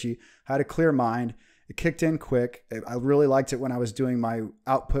feel twitchy. I had a clear mind. It kicked in quick. I really liked it when I was doing my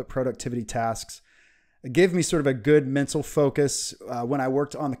output productivity tasks. It gave me sort of a good mental focus when I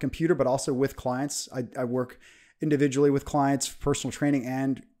worked on the computer, but also with clients. I work individually with clients, personal training,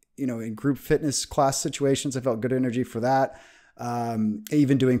 and in group fitness class situations. I felt good energy for that.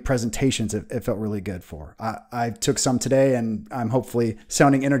 Even doing presentations, it felt really good for. I took some today, and I'm hopefully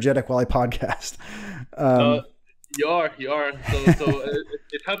sounding energetic while I podcast. You are. So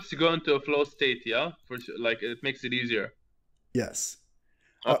it helps you go into a flow state, yeah, for sure. Like it makes it easier. Yes.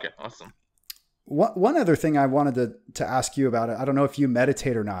 Okay. Awesome. One other thing I wanted to ask you about it. I don't know if you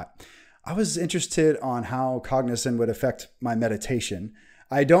meditate or not. I was interested on how Kognizen would affect my meditation.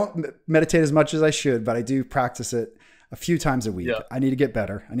 I don't meditate as much as I should, but I do practice it a few times a week. Yeah. I need to get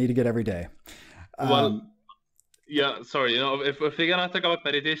better. I need to get every day. Sorry. If we're gonna talk about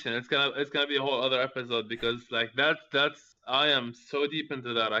meditation, it's gonna be a whole other episode because like that's I am so deep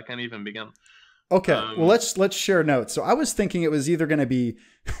into that I can't even begin. Okay. Well, let's share notes. So I was thinking it was either going to be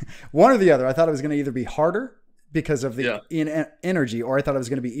one or the other. I thought it was going to either be harder because of the Yeah. energy, or I thought it was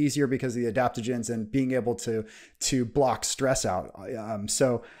going to be easier because of the adaptogens and being able to block stress out.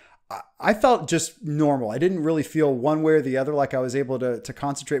 So I felt just normal. I didn't really feel one way or the other, like I was able to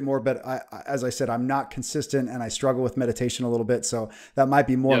concentrate more. But as I said, I'm not consistent and I struggle with meditation a little bit. So that might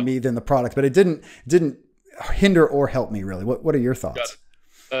be more Yeah. me than the product, but it didn't hinder or help me really. What are your thoughts?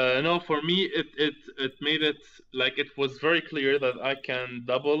 No, for me, it made it like it was very clear that I can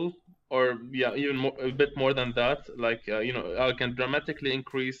double, or yeah, even more, a bit more than that. Like I can dramatically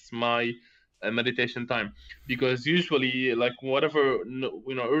increase my meditation time, because usually, like whatever,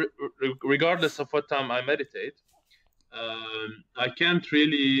 regardless of what time I meditate, I can't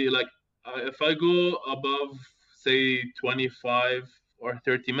really like if I go above say 25 or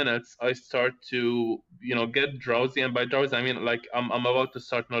 30 minutes, I start to get drowsy, and by drowsy I mean like I'm about to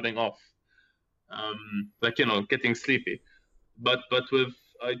start nodding off, like getting sleepy. But with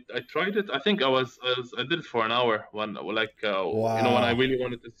I tried it. I think I did it for an hour when like when I Wow. really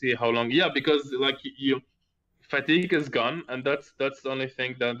wanted to see how long. Yeah, because like you fatigue is gone, and that's the only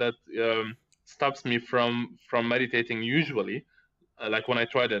thing that stops me from meditating usually, like when I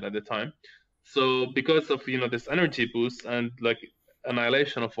tried it at the time. So because of this energy boost and like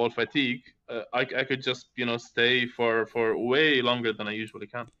annihilation of all fatigue, I could just stay for way longer than I usually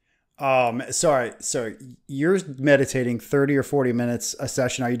can. Sorry. So you're meditating 30 or 40 minutes a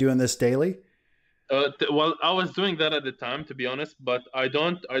session. Are you doing this daily? Well, I was doing that at the time, to be honest, but I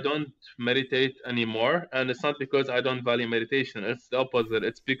don't meditate anymore, and it's not because I don't value meditation. It's the opposite.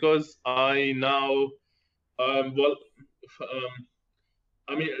 It's because I now well,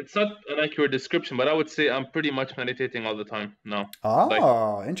 I mean, it's not an accurate description, but I would say I'm pretty much meditating all the time now. Like,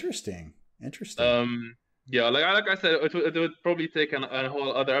 Oh, interesting. Interesting. yeah, like I said, it would probably take a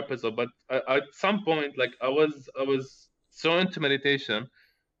whole other episode, but at some point, like I was so into meditation,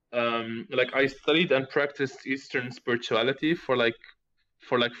 like I studied and practiced Eastern spirituality for like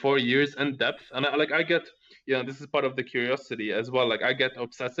 4 years in depth, and I get, this is part of the curiosity as well. Like I get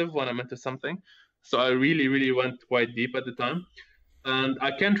obsessive when I'm into something, so I really, really went quite deep at the time, and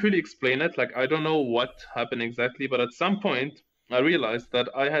I can't really explain it. Like I don't know what happened exactly, but at some point I realized that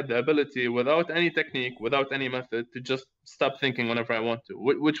I had the ability, without any technique, without any method, to just stop thinking whenever I want to,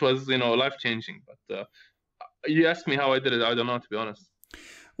 which was life changing. But you asked me how I did it. I don't know, to be honest.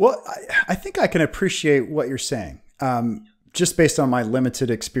 Well, I think I can appreciate what you're saying, just based on my limited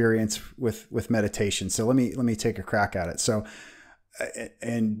experience with meditation. So let me take a crack at it. So,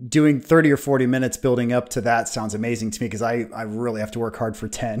 and doing 30 or 40 minutes building up to that sounds amazing to me because I really have to work hard for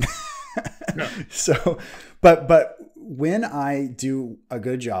 10. Yeah. So, but when I do a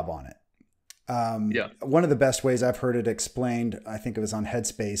good job on it, Yeah. one of the best ways I've heard it explained, I think it was on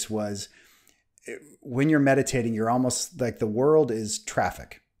Headspace, was when you're meditating, you're almost like the world is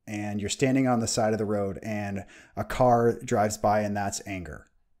traffic and you're standing on the side of the road and a car drives by and that's anger.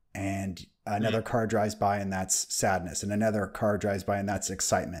 And another car drives by and that's sadness. And another car drives by and that's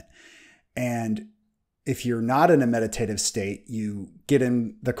excitement. And if you're not in a meditative state, you get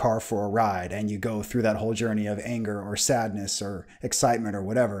in the car for a ride and you go through that whole journey of anger or sadness or excitement or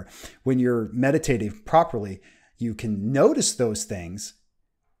whatever. When you're meditating properly, you can notice those things,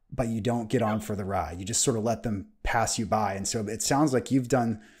 but you don't get on for the ride. You just sort of let them pass you by. And so it sounds like you've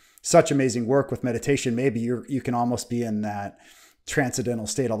done such amazing work with meditation. Maybe you can almost be in that transcendental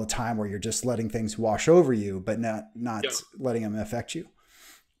state all the time where you're just letting things wash over you, but not Yeah. letting them affect you.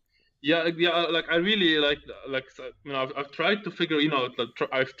 Yeah. Like I really so, I've tried to figure,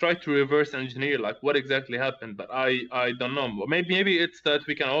 I've tried to reverse engineer like what exactly happened, but I don't know. Maybe it's that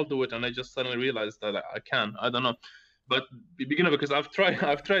we can all do it, and I just suddenly realized that I can. I don't know. But because I've tried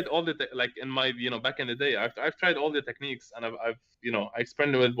I've tried all the like in my back in the day, I've tried all the techniques, and I've I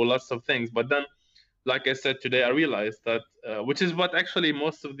experimented with lots of things, but then, like I said today, I realized that which is what actually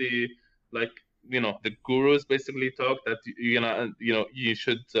most of the, like, the gurus basically talk, that you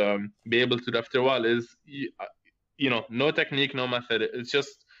should be able to do after a while, is no technique, no method. It's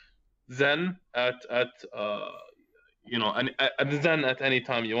just zen at zen at any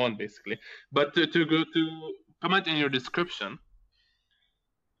time you want, basically. But to go to comment in your description,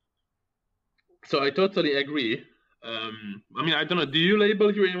 so I totally agree. I mean, I don't know, do you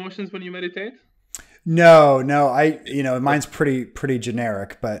label your emotions when you meditate? No, mine's pretty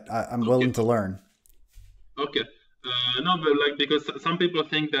generic, but I'm willing Okay. to learn. Okay. No, but like, because some people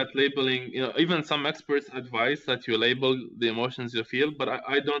think that labeling, even some experts advise that you label the emotions you feel, but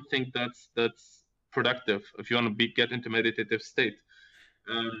I don't think that's productive if you want to get into meditative state.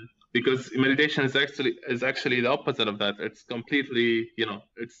 Because meditation is actually the opposite of that. It's completely,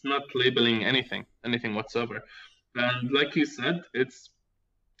 it's not labeling anything whatsoever. And like you said, it's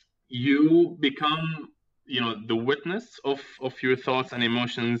you become the witness of your thoughts and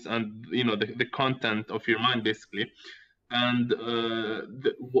emotions, and the content of your mind, basically. And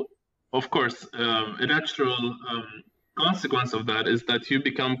of course, a natural consequence of that is that you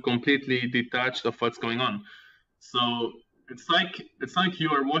become completely detached of what's going on. So it's like you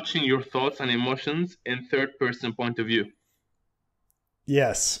are watching your thoughts and emotions in third person point of view.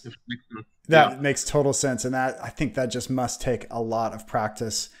 Yes. If it makes sense. That makes total sense. And I think that just must take a lot of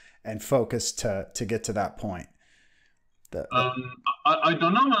practice and focus to get to that point. I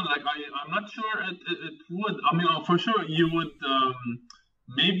don't know, man. Like I'm not sure it would. I mean, for sure you would.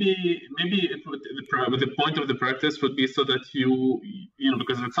 Maybe it would. The point of the practice would be so that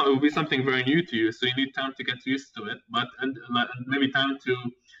because it would be something very new to you, so you need time to get used to it. But and maybe time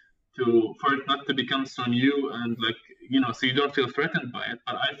for it not to become so new, and so you don't feel threatened by it.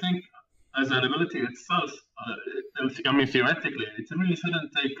 But I think as an ability itself, theoretically, it really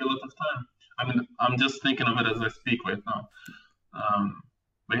shouldn't take a lot of time. I mean, I'm just thinking of it as I speak right now.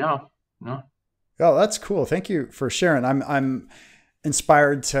 But yeah, no. Oh, that's cool. Thank you for sharing. I'm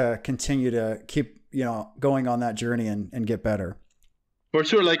inspired to continue to keep, going on that journey and get better. For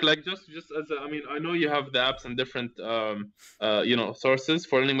sure. Like just as I know you have the apps and different, sources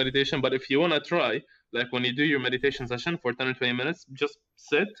for learning meditation, but if you want to try, like when you do your meditation session for 10 or 20 minutes, just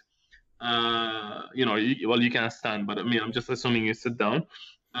sit, you can stand, but I'm just assuming you sit down.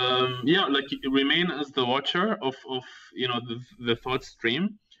 Remain as the watcher of the thought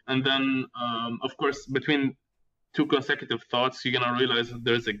stream, and then of course between two consecutive thoughts you're gonna realize that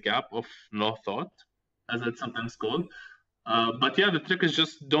there's a gap of no thought, as it's sometimes called. But yeah, the trick is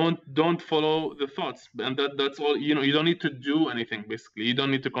just don't follow the thoughts, and that's all. You don't need to do anything. Basically, you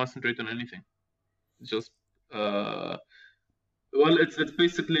don't need to concentrate on anything. It's just it's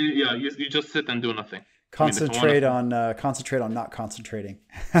basically you just sit and do nothing. Concentrate on not concentrating.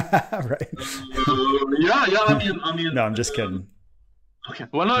 Right. I mean. No, I'm just kidding. Okay.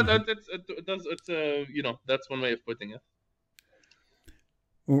 Well, no, that's one way of putting it.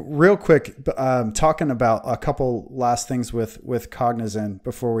 Real quick, talking about a couple last things with Kognizen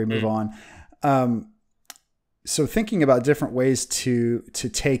before we move on. So thinking about different ways to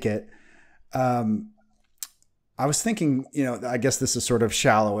take it. I was thinking, I guess this is sort of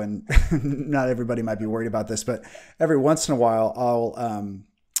shallow and not everybody might be worried about this, but every once in a while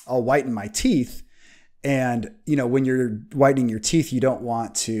I'll whiten my teeth. And, when you're whitening your teeth, you don't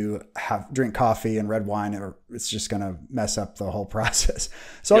want to drink coffee and red wine, or it's just going to mess up the whole process.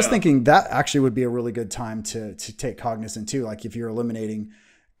 So I was thinking that actually would be a really good time to take Kognizen too. Like if you're eliminating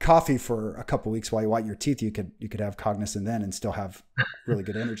coffee for a couple of weeks while you whiten your teeth, you could have Kognizen then and still have really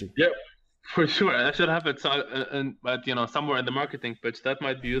good energy. Yeah. For sure, I should have it. But somewhere in the marketing pitch, that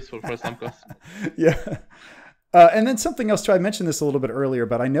might be useful for some customers. Yeah, and then something else too. I mentioned this a little bit earlier,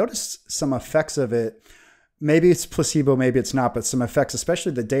 but I noticed some effects of it. Maybe it's placebo, maybe it's not, but some effects,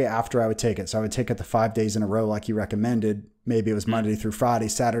 especially the day after I would take it. So I would take it the 5 days in a row, like you recommended. Maybe it was Monday through Friday,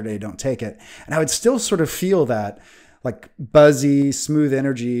 Saturday, don't take it, and I would still sort of feel that like buzzy, smooth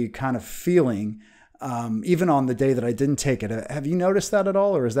energy kind of feeling. Even on the day that I didn't take it. Have you noticed that at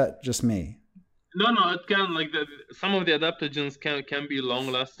all, or is that just me? No, it can, some of the adaptogens can be long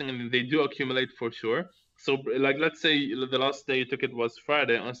lasting, and they do accumulate for sure. So let's say the last day you took it was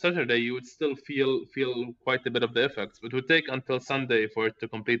Friday. On Saturday you would still feel quite a bit of the effects, but it would take until Sunday for it to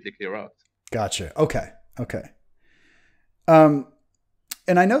completely clear out. Gotcha. Okay. And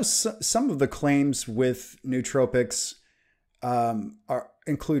I know some of the claims with nootropics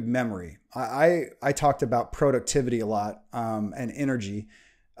include memory. I talked about productivity a lot and energy,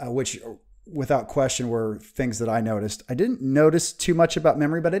 which without question were things that I noticed. I didn't notice too much about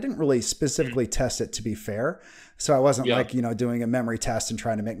memory, but I didn't really specifically test it, to be fair. So I wasn't doing a memory test and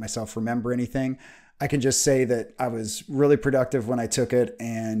trying to make myself remember anything. I can just say that I was really productive when I took it,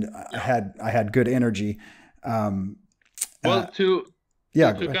 and I had good energy. To kind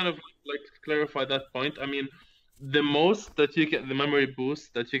of clarify that point, I mean, the most that you get, the memory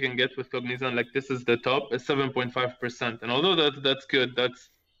boost that you can get with Kognizen, this is the top, is 7.5%. And although that's good, that's,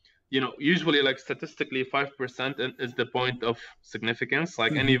 usually statistically 5% is the point of significance.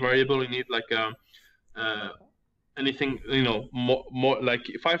 Any variable, you need anything, more like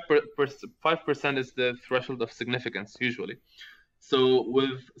 5% is the threshold of significance usually. So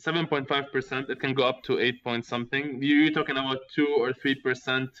with 7.5%, it can go up to 8 point something. You're talking about 2 or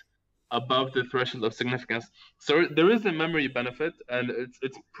 3% above the threshold of significance. So there is a memory benefit, and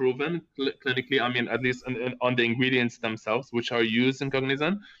it's proven clinically. I mean, at least on the ingredients themselves, which are used in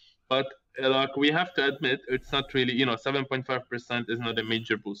Kognizen. But we have to admit, it's not really, 7.5% is not a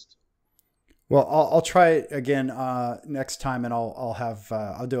major boost. Well, I'll try it again next time, and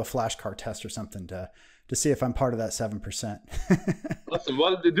I'll do a flashcard test or something to see if I'm part of that 7%. Awesome.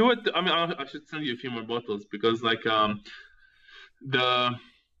 Well, do it. I mean, I should send you a few more bottles because like the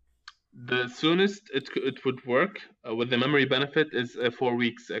the soonest it would work with the memory benefit is 4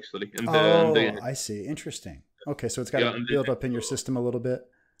 weeks actually. Oh, I see. Interesting. Okay, so it's got to Yeah, and build up in your system a little bit.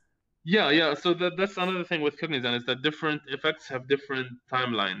 yeah. So that's another thing with Kognizen is that different effects have different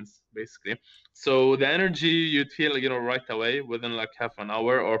timelines, basically. So the energy you'd feel, right away within like half an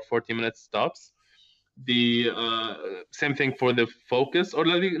hour or 40 minutes stops. The same thing for the focus, or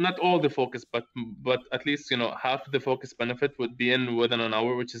like not all the focus, but at least half the focus benefit would be in within an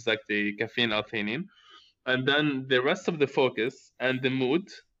hour, which is like the caffeine L-theanine, and then the rest of the focus and the mood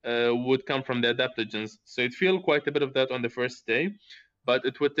would come from the adaptogens. So you'd feel quite a bit of that on the first day, but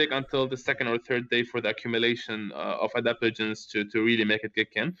it would take until the second or third day for the accumulation of adaptogens to really make it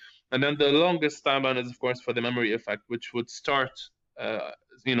kick in. And then the longest timeline is, of course, for the memory effect, which would start,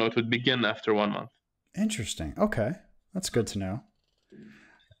 it would begin after 1 month. Interesting. Okay. That's good to know.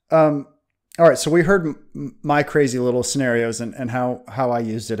 All right. So we heard my crazy little scenarios and how I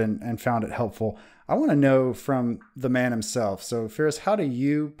used it and found it helpful. I want to know from the man himself. So Firas, how do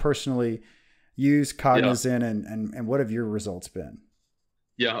you personally use Kognizen and what have your results been?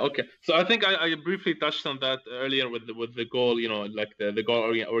 Yeah, okay. So I think I briefly touched on that earlier with the goal, like the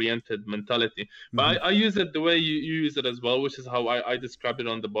goal-oriented mentality. But I use it the way you use it as well, which is how I described it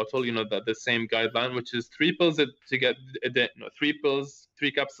on the bottle, the same guideline, which is 3 pills to get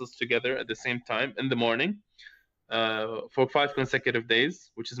three capsules together at the same time in the morning for 5 consecutive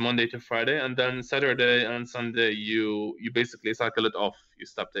days, which is Monday to Friday. And then Saturday and Sunday, you basically cycle it off. You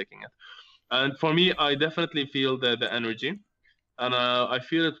stop taking it. And for me, I definitely feel the energy. And I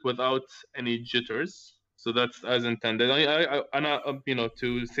feel it without any jitters, so that's as intended.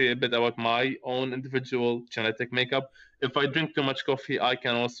 To say a bit about my own individual genetic makeup, if I drink too much coffee, I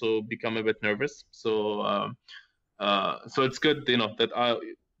can also become a bit nervous. So it's good,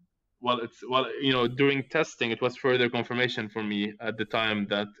 during testing, it was further confirmation for me at the time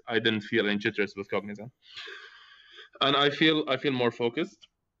that I didn't feel any jitters with Kognizen, and I feel more focused.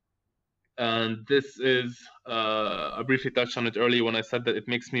 And this is, I briefly touched on it earlier when I said that it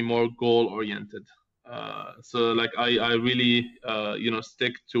makes me more goal-oriented. So like I really,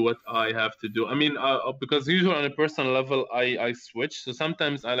 stick to what I have to do. I mean, because usually on a personal level, I switch. So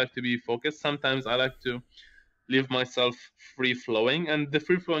sometimes I like to be focused. Sometimes I like to leave myself free-flowing. And the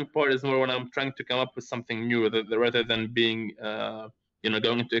free-flowing part is more when I'm trying to come up with something new rather than being,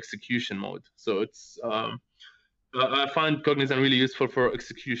 going into execution mode. So it's... I find Kognizen really useful for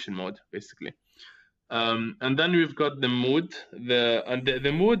execution mode, basically. And then we've got the mood.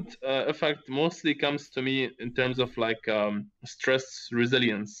 The mood effect mostly comes to me in terms of like stress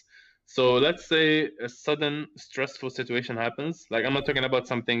resilience. So let's say a sudden stressful situation happens. Like I'm not talking about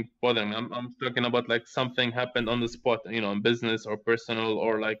something bothering me. I'm talking about like something happened on the spot, in business or personal,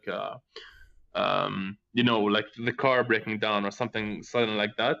 or like like the car breaking down or something sudden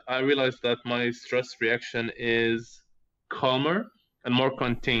like that. I realized that my stress reaction is calmer and more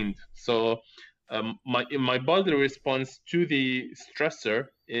contained. So my body response to the stressor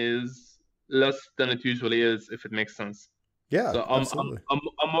is less than it usually is, if it makes sense. Yeah, so absolutely.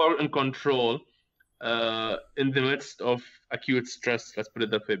 I'm more in control in the midst of acute stress. Let's put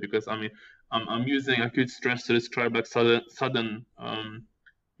it that way, because I mean I'm using acute stress to describe like sudden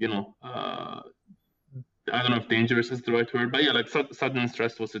I don't know if dangerous is the right word, but yeah, like sudden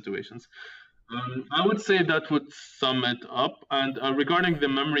stressful situations. I would say that would sum it up. And regarding the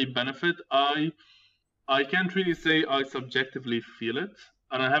memory benefit, I can't really say I subjectively feel it,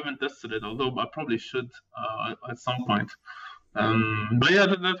 and I haven't tested it, although I probably should at some point. But yeah,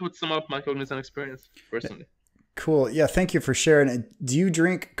 that would sum up my Kognizen experience personally. Cool. Yeah, thank you for sharing it. Do you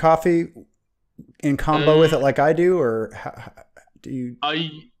drink coffee in combo with it like I do, or do you?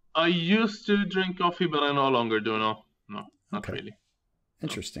 I used to drink coffee, but I no longer do. No, not really.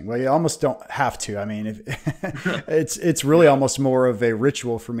 Interesting. Well, you almost don't have to. I mean, it's really almost more of a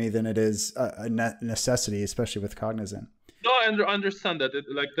ritual for me than it is a necessity, especially with Kognizen. No, I understand that.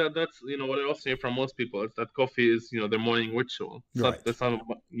 That's what I also hear from most people is that coffee is their morning ritual. Right.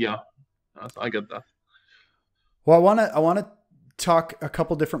 Yeah, I get that. Well, I want to talk a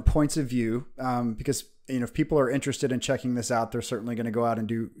couple different points of view because if people are interested in checking this out, they're certainly going to go out and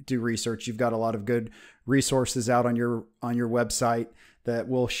do research. You've got a lot of good resources out on your website that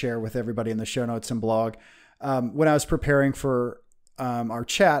we'll share with everybody in the show notes and blog. When I was preparing for our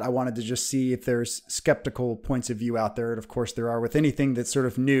chat, I wanted to just see if there's skeptical points of view out there. And of course there are with anything that's sort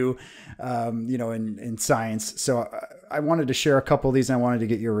of new, in science. So I wanted to share a couple of these and I wanted to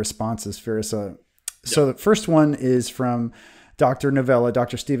get your responses, Firas. So the first one is from Dr. Novella,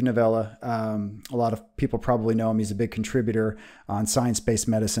 Dr. Stephen Novella. A lot of people probably know him. He's a big contributor on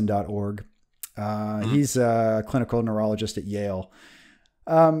sciencebasedmedicine.org. He's a clinical neurologist at Yale.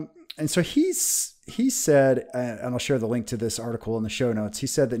 And so he said, and I'll share the link to this article in the show notes. He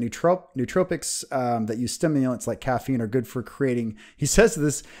said that nootropics that use stimulants like caffeine are good for creating, he says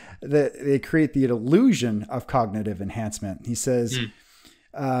this, that they create the illusion of cognitive enhancement. He says,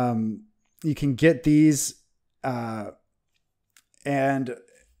 you can get these, and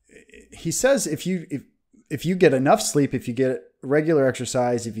he says, if you get enough sleep, if you get regular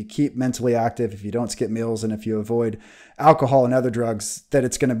exercise, if you keep mentally active, if you don't skip meals, and if you avoid alcohol and other drugs, that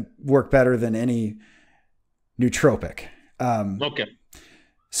it's going to work better than any nootropic. Okay.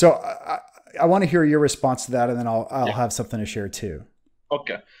 So I want to hear your response to that, and then I'll have something to share too.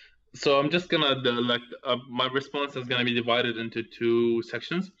 Okay. So I'm just gonna my response is gonna be divided into two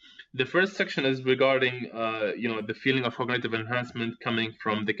sections. The first section is regarding the feeling of cognitive enhancement coming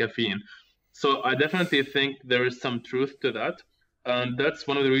from the caffeine. So I definitely think there is some truth to that. And that's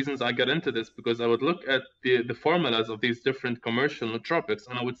one of the reasons I got into this, because I would look at the formulas of these different commercial nootropics,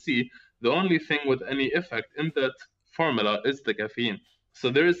 and I would see the only thing with any effect in that formula is the caffeine.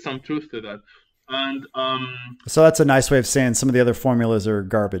 So there is some truth to that. And so that's a nice way of saying some of the other formulas are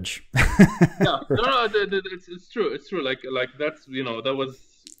garbage. Yeah, no, it's true. It's true. Like that's, that was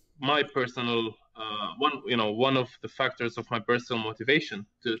my personal one of the factors of my personal motivation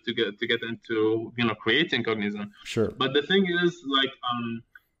to get into creating Kognizen. Sure. But the thing is,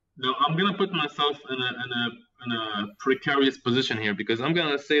 now I'm gonna put myself in a precarious position here, because I'm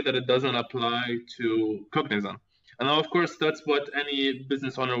gonna say that it doesn't apply to Kognizen. And now, of course, that's what any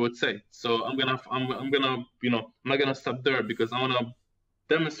business owner would say. So I'm not gonna stop there, because I want to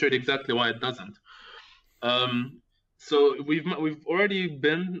demonstrate exactly why it doesn't. So we've already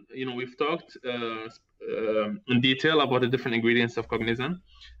been, we've talked in detail about the different ingredients of Kognizen,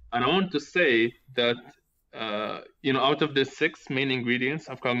 and I want to say that out of the 6 main ingredients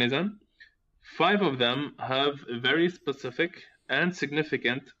of Kognizen, 5 of them have a very specific and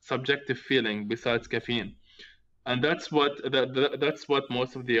significant subjective feeling besides caffeine. And that's what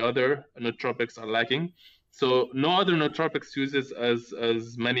most of the other nootropics are lacking. So no other nootropics uses as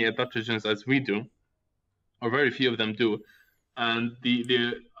many adaptogens as we do, or very few of them do. And these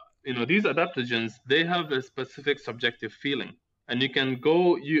adaptogens, they have a specific subjective feeling. And you can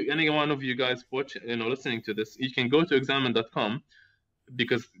go, any one of you guys listening to this, you can go to examine.com,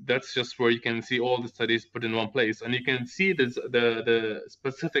 because that's just where you can see all the studies put in one place, and you can see the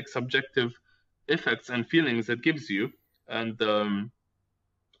specific subjective effects and feelings it gives you, and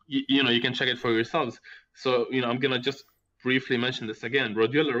you can check it for yourselves. So I'm gonna just briefly mention this again.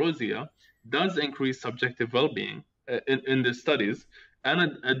 Rhodiola rosea does increase subjective well-being in the studies,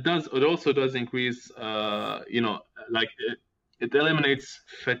 and it also does increase it eliminates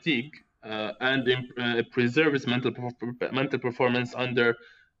fatigue and it preserves mental performance under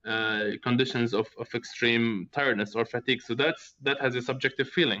conditions of extreme tiredness or fatigue. So that has a subjective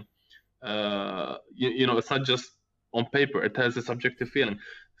feeling. It's not just on paper, it has a subjective feeling.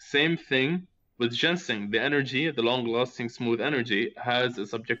 Same thing with ginseng. The long-lasting smooth energy has a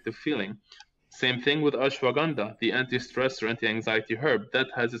subjective feeling. Same thing with ashwagandha, the anti-stress or anti-anxiety herb, that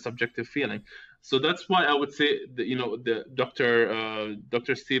has a subjective feeling. So that's why I would say that, the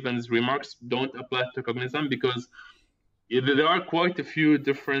Dr. Stevens' remarks don't apply to Kognizen, because there are quite a few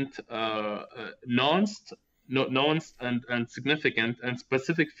different nuanced and significant and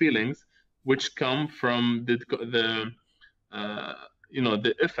specific feelings which come from the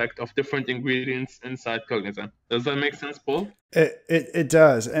effect of different ingredients inside Kognizen. Does that make sense, Paul? It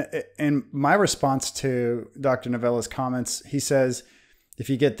does. And my response to Dr. Novella's comments, he says, if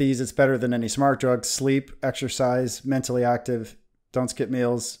you get these, it's better than any smart drug. Sleep, exercise, mentally active, don't skip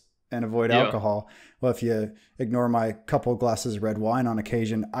meals, and avoid alcohol. Well, if you ignore my couple glasses of red wine on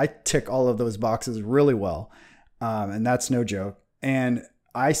occasion, I tick all of those boxes really well. And that's no joke. And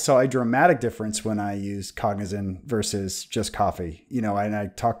I saw a dramatic difference when I used Kognizen versus just coffee, and I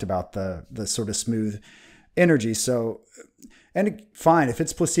talked about the sort of smooth energy. So, and fine, if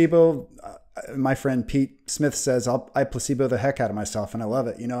it's placebo, my friend Pete Smith says I placebo the heck out of myself and I love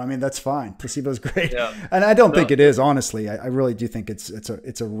it. That's fine. Placebo is great. Yeah. And I don't think it is, honestly. I really do think it's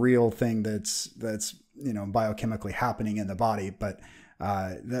a real thing that's biochemically happening in the body, but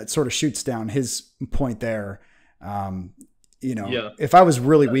that sort of shoots down his point there. Yeah. if I was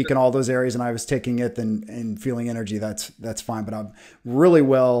really weak in all those areas and I was taking it and feeling energy, that's fine. But I'm really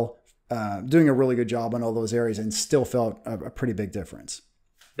doing a really good job on all those areas and still felt a pretty big difference.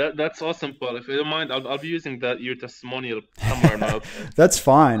 That's awesome, Paul. If you don't mind, I'll be using your testimonial somewhere now. That's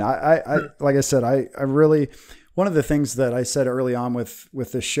fine. I like I said, I really, one of the things that I said early on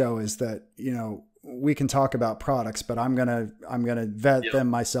with this show is that, we can talk about products, but I'm gonna vet them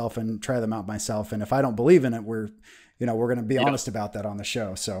myself and try them out myself. And if I don't believe in it, we're going to be honest about that on the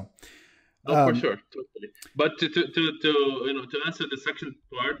show. So, for sure, totally. But to answer the second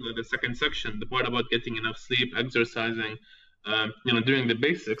part, like the second section, the part about getting enough sleep, exercising, doing the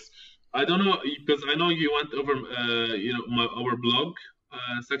basics. I don't know, because I know you went over our blog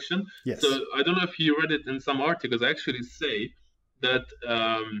section. Yes. So I don't know if you read it in some articles. I actually say that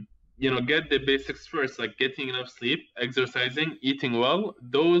get the basics first, like getting enough sleep, exercising, eating well.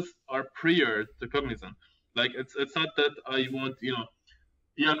 Those are prior to Kognizen. Like it's not that I want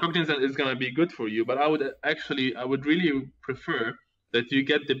Kognizen is gonna be good for you, but I would really prefer that you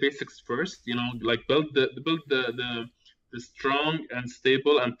get the basics first. Like build the strong and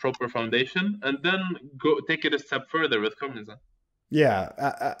stable and proper foundation, and then go take it a step further with Kognizen. Yeah,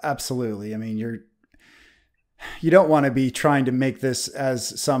 absolutely. I mean, you don't want to be trying to make this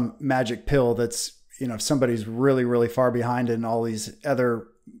as some magic pill that's, if somebody's really, really far behind in all these other,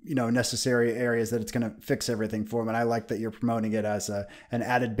 necessary areas, that it's going to fix everything for them. And I like that you're promoting it as an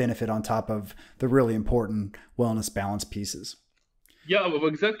added benefit on top of the really important wellness balance pieces. Yeah, well,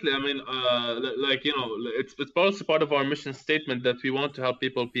 exactly. I mean, it's also part of our mission statement that we want to help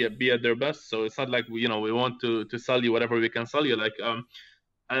people be at their best. So it's not like we want to sell you whatever we can sell you.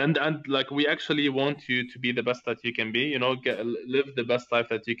 And like we actually want you to be the best that you can be. Live the best life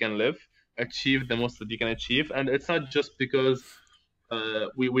that you can live, achieve the most that you can achieve. And it's not just because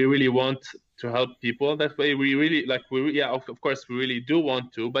we really want to help people that way. We really of course we really do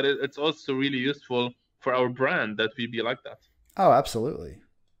want to, but it's also really useful for our brand that we be like that. Oh, absolutely.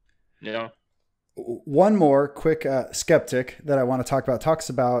 Yeah. One more quick skeptic that I want to talk about talks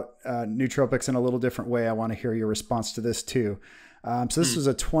about nootropics in a little different way. I want to hear your response to this too. So this was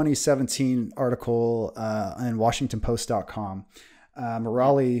a 2017 article in WashingtonPost.com.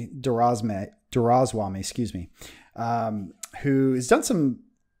 Murali Durazwami, excuse me, who has done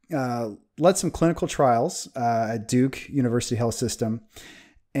led some clinical trials at Duke University Health System,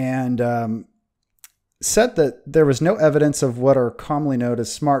 and said that there was no evidence of what are commonly known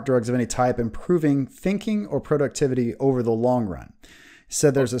as smart drugs of any type improving thinking or productivity over the long run. He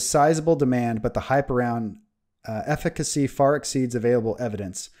said there's a sizable demand, but the hype around efficacy far exceeds available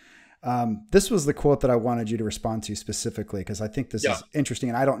evidence. This was the quote that I wanted you to respond to specifically, because I think this is interesting,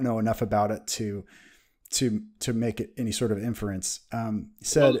 and I don't know enough about it to make it any sort of inference. He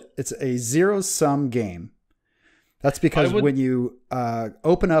said it's a zero-sum game. That's because when you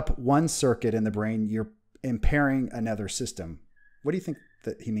open up one circuit in the brain, you're impairing another system. What do you think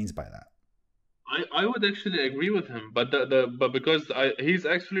that he means by that? I would actually agree with him, but because he's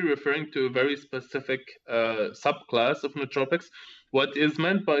actually referring to a very specific subclass of nootropics. What is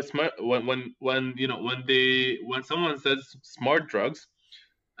meant by smart when someone says smart drugs,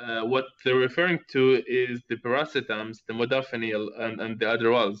 what they're referring to is the paracetams, the modafinil, and the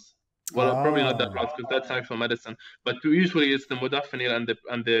Adderalls. Well, probably not that drugs because that's actual medicine, but usually it's the modafinil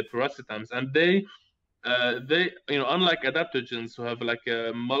and the paracetams, and they unlike adaptogens who have like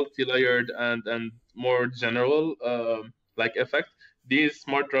a multi-layered and more general like effect, these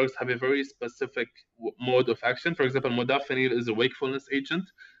smart drugs have a very specific mode of action. For example, modafinil is a wakefulness agent.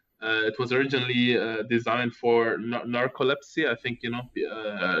 It was originally designed for narcolepsy, I think,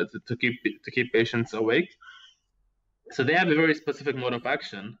 to keep patients awake. So they have a very specific mode of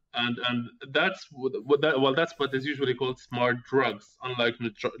action, and that's what is usually called smart drugs, unlike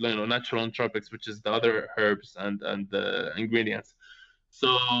natural nootropics, which is the other herbs and the ingredients. So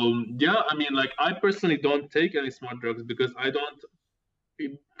yeah, I mean, like I personally don't take any smart drugs because I don't.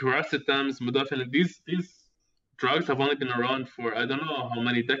 Paracetams, modafinil, these drugs have only been around for I don't know how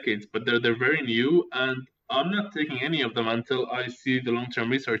many decades, but they're very new, and I'm not taking any of them until I see the long-term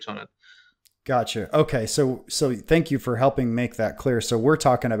research on it. Gotcha. Okay. So thank you for helping make that clear. So we're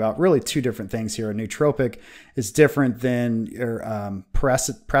talking about really two different things here. A nootropic is different than your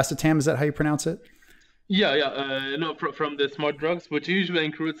paracetam. Is that how you pronounce it? Yeah. No, from the smart drugs, which usually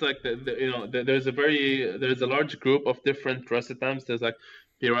includes like there's a large group of different paracetams. There's like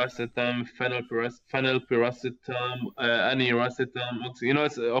piracetam, phenylpiracetam, aniracetam,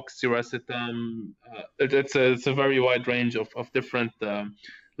 it's oxiracetam. It's a very wide range of different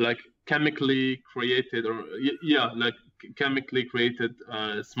like chemically created, or yeah, like chemically created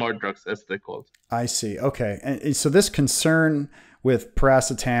smart drugs, as they called. I see. Okay. And so this concern with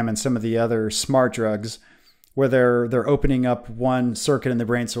piracetam and some of the other smart drugs, where they're opening up one circuit in the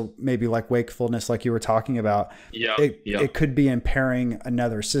brain, so maybe like wakefulness, like you were talking about, it could be impairing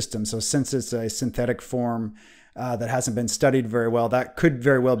another system. So since it's a synthetic form that hasn't been studied very well, that could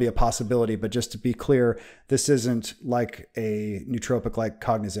very well be a possibility. But just to be clear, this isn't like a nootropic like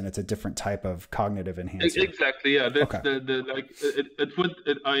Kognizen. It's a different type of cognitive enhancer. Exactly. Yeah. That's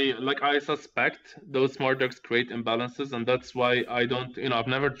I suspect those smart drugs create imbalances, and that's why I don't. I've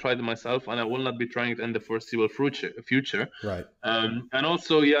never tried it myself, and I will not be trying it in the foreseeable future. Right. And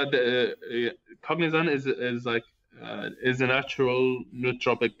also, the Kognizen is a natural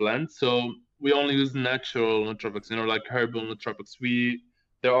nootropic blend. So we only use natural nootropics, like herbal nootropics.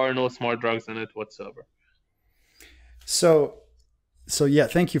 There are no smart drugs in it whatsoever. So yeah,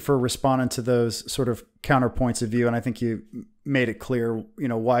 thank you for responding to those sort of counterpoints of view. And I think you made it clear,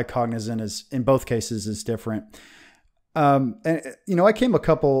 why Kognizen is in both cases is different. And I came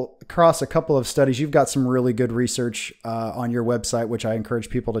across a couple of studies. You've got some really good research on your website, which I encourage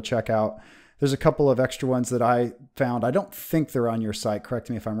people to check out. There's a couple of extra ones that I found. I don't think they're on your site.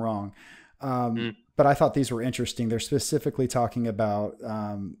 Correct me if I'm wrong. But I thought these were interesting. They're specifically talking about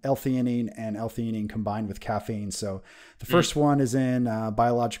L-theanine and L-theanine combined with caffeine. So the first one is in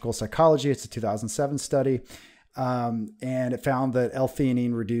Biological Psychology. It's a 2007 study. And it found that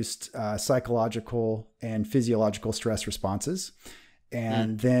L-theanine reduced psychological and physiological stress responses.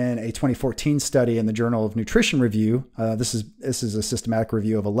 And then a 2014 study in the Journal of Nutrition Review, this is a systematic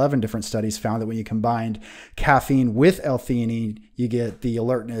review of 11 different studies, found that when you combined caffeine with L-theanine, you get the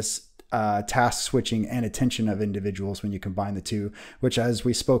alertness, task switching, and attention of individuals when you combine the two, which, as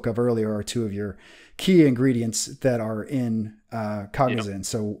we spoke of earlier, are two of your key ingredients that are in Kognizen.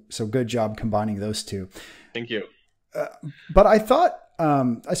 So good job combining those two. Thank you. But I thought,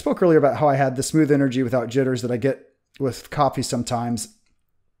 I spoke earlier about how I had the smooth energy without jitters that I get with coffee sometimes.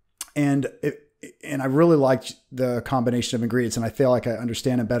 And I really liked the combination of ingredients, and I feel like I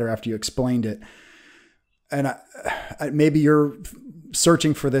understand it better after you explained it. And maybe you're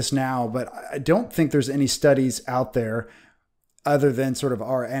searching for this now, but I don't think there's any studies out there other than sort of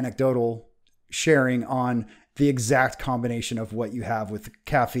our anecdotal sharing on the exact combination of what you have with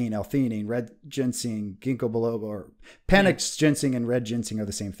caffeine, L-theanine, red ginseng, ginkgo biloba, or panax ginseng and red ginseng are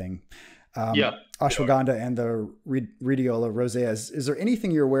the same thing. Ashwagandha and the rhodiola rosea. Is there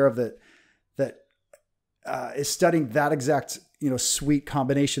anything you're aware of that is studying that exact, sweet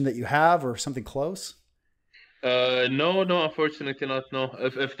combination that you have, or something close? No, unfortunately not. No,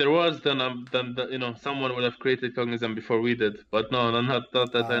 if there was, then someone would have created Kognizen before we did. But no, not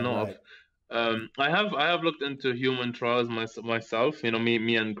that I know of. I have looked into human trials myself.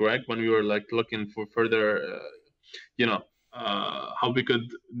 Me and Greg, when we were looking for further, how we could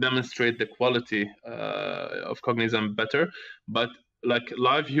demonstrate the quality of Kognizen better. But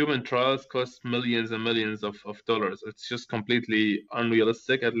live human trials cost millions and millions of dollars. It's just completely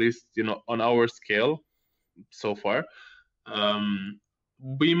unrealistic, at least on our scale so far.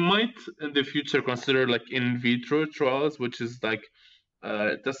 We might in the future consider in vitro trials, which is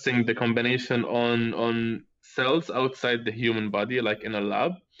testing the combination on cells outside the human body, in a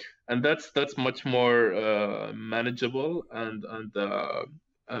lab, and that's much more manageable, and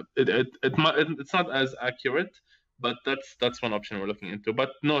it's not as accurate, but that's one option we're looking into.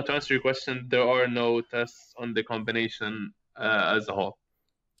 But no, to answer your question, there are no tests on the combination as a whole.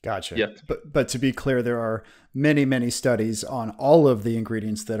 Gotcha. Yet. But to be clear, there are many, many studies on all of the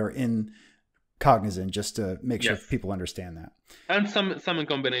ingredients that are in Kognizen, just to make sure people understand that. And some in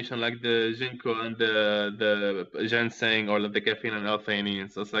combination, like the ginkgo and the ginseng, or the caffeine and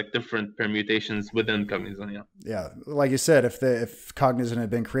L-theanine. So it's different permutations within Kognizen. Yeah. Like you said, if Kognizen had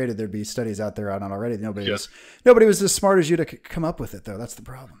been created, there'd be studies out there on already. Nobody was as smart as you to come up with it, though. That's the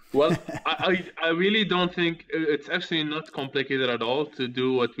problem. Well, I really don't think it's actually not complicated at all to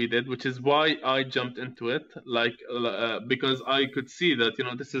do what we did, which is why I jumped into it. Because I could see that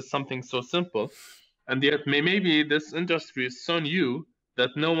this is something so simple. And yet maybe this industry is so new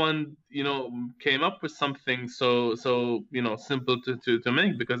that no one, came up with something so simple to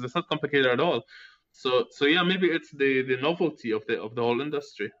make, because it's not complicated at all. So yeah, maybe it's the novelty of the whole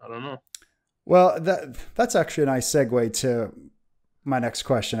industry. I don't know. Well, that's actually a nice segue to my next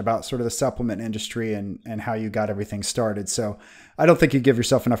question about sort of the supplement industry and how you got everything started. So I don't think you give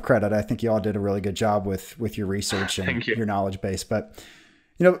yourself enough credit. I think you all did a really good job with your research and your knowledge base. But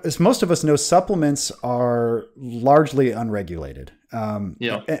as most of us know, supplements are largely unregulated. And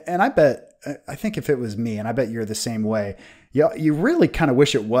I think if it was me, and I bet you're the same way, you really kind of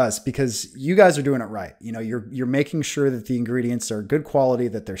wish it was, because you guys are doing it right. You're making sure that the ingredients are good quality,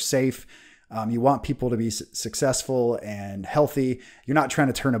 that they're safe. You want people to be successful and healthy. You're not trying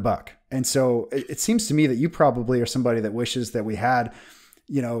to turn a buck. And so it seems to me that you probably are somebody that wishes that we had,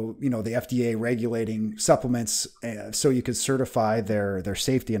 the FDA regulating supplements so you could certify their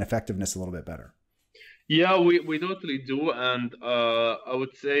safety and effectiveness a little bit better. Yeah, we totally do. And I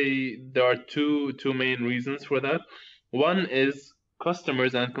would say there are two main reasons for that. One is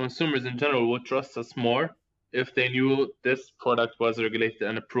customers and consumers in general would trust us more if they knew this product was regulated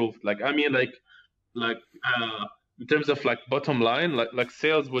and approved. In terms of like bottom line, like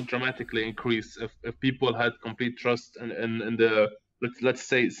sales would dramatically increase if people had complete trust in the let's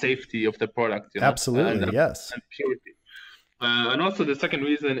say safety of the product, Absolutely, yes. and purity. And also the second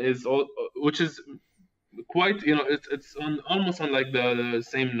reason is which is quite, it's almost on like the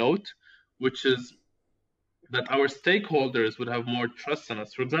same note, which is that our stakeholders would have more trust in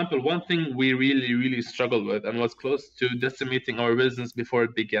us. For example, one thing we really, really struggled with and was close to decimating our business before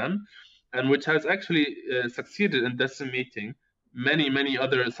it began, and which has actually succeeded in decimating many, many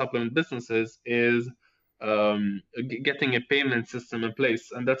other supplement businesses, is getting a payment system in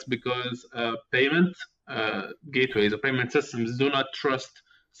place. And that's because payment gateways or payment systems do not trust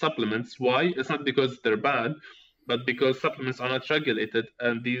supplements. Why? It's not because they're bad, but because supplements are not regulated,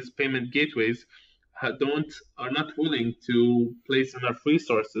 and these payment gateways are not willing to place enough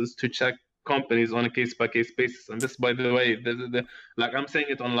resources to check companies on a case-by-case basis. And this, by the way, like I'm saying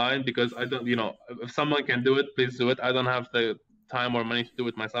it online because I don't, if someone can do it, please do it. I don't have the time or money to do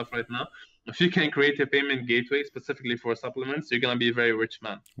it myself right now. If you can create a payment gateway specifically for supplements, you're gonna be a very rich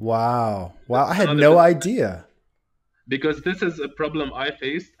man. Wow! I had no idea. Because this is a problem I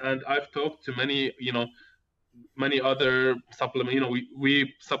faced, and I've talked to many, many other supplement.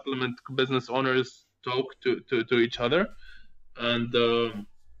 We supplement business owners talk to each other, and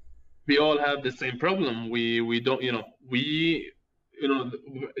we all have the same problem. We don't, like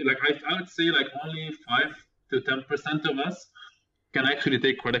I would say like only 5 to 10% of us can actually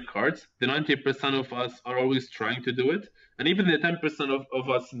take credit cards. The 90% of us are always trying to do it, and even the 10% of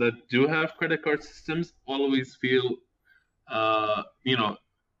us that do have credit card systems always feel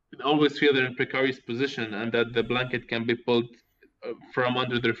always feel they're in a precarious position, and that the blanket can be pulled from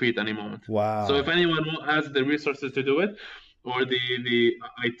under their feet any moment. Wow. So if anyone has the resources to do it, or the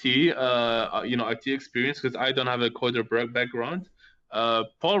IT, IT experience, because I don't have a coder background,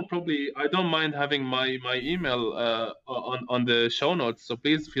 Paul, probably, I don't mind having my email on the show notes. So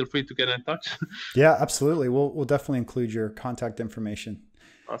please feel free to get in touch. Yeah, absolutely. We'll definitely include your contact information.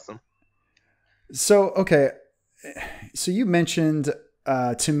 Awesome. So, okay. So you mentioned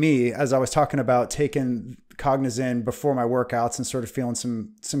to me, as I was talking about taking Kognizen before my workouts and sort of feeling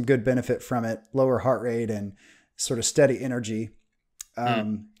some good benefit from it, lower heart rate and sort of steady energy,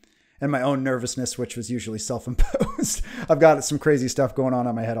 and my own nervousness, which was usually self-imposed. I've got some crazy stuff going on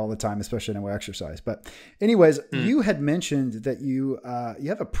in my head all the time, especially when I exercise. But anyways, you had mentioned that you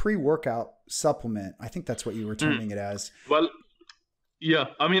have a pre-workout supplement. I think that's what you were terming it as. Well, yeah,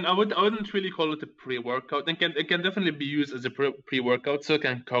 I mean, I wouldn't really call it a pre-workout. It can definitely be used as a pre-workout, so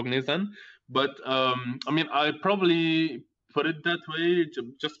can Kognizen. But I mean, I probably put it that way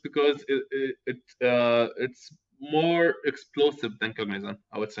just because it's more explosive than Kognizen,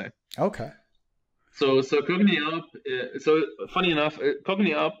 I would say. Okay. So Kogni-Up. So funny enough,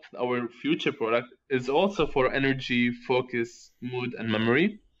 Kogni-Up, our future product, is also for energy, focus, mood, and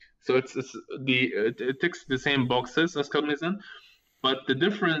memory. So it ticks the same boxes as Kognizen. But the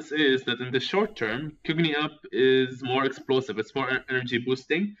difference is that in the short term, Kogni-Up is more explosive. It's more energy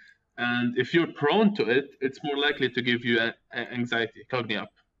boosting. And if you're prone to it, it's more likely to give you anxiety,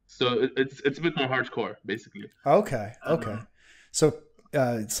 Kogni-Up. So it's a bit more hardcore, basically. Okay. So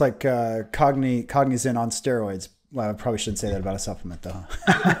it's like Kognizen on steroids. Well, I probably shouldn't say that about a supplement, though.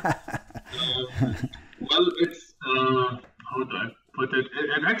 Well, it's how do I put it?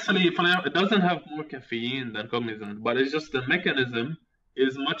 It actually, it doesn't have more caffeine than Kognizen, but it's just the mechanism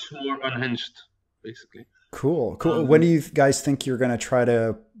is much more unhinged, basically. Cool. When do you guys think you're going to try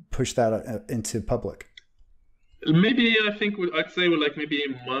to push that into public? Maybe I'd say we're like maybe a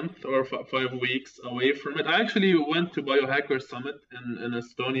month or 5 weeks away from it. I actually went to Biohacker Summit in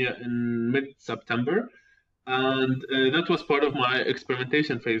Estonia in mid-September, and that was part of my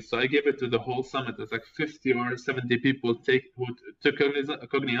experimentation phase. So I gave it to the whole summit. It's like 50 or 70 people who took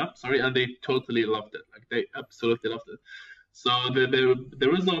Kogni-Up, and they totally loved it. Like they absolutely loved it. So the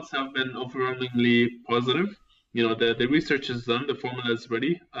results have been overwhelmingly positive. The research is done, the formula is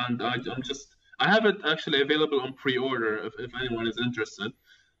ready, and I have it actually available on pre-order if anyone is interested.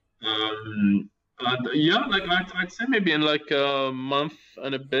 And yeah, like I'd say maybe in like a month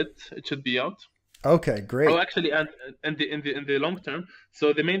and a bit it should be out. Okay, Oh, great. actually, and in the long term,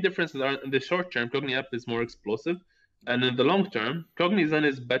 so the main differences are in the short term, Cogni is more explosive, and in the long term, Kognizen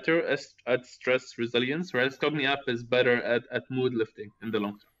is better at stress resilience, whereas Cogni is better at mood lifting in the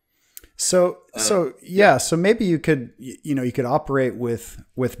long term. So Yeah, yeah, so maybe you could operate with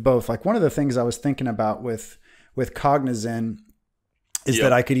both. Like one of the things I was thinking about with Kognizen is yeah.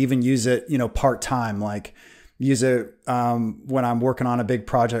 that I could even use it, part time, like use it when I'm working on a big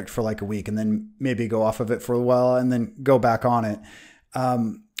project for like a week, and then maybe go off of it for a while and then go back on it.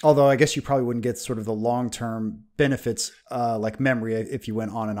 Although I guess you probably wouldn't get sort of the long term benefits like memory if you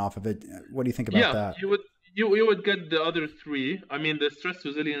went on and off of it. What do you think about Yeah, that? you would get the other three. I mean, the stress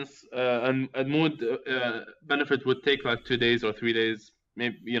resilience and mood benefit would take like 2 days or 3 days,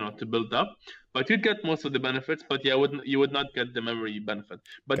 maybe to build up. But you'd get most of the benefits. But yeah, you would not get the memory benefit.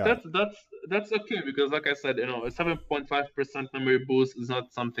 But Got it. that's okay because, like I said, a 7.5% memory boost is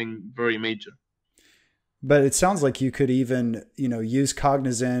not something very major. But it sounds like you could even, use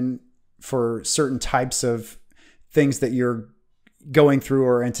Kognizen for certain types of things that you're going through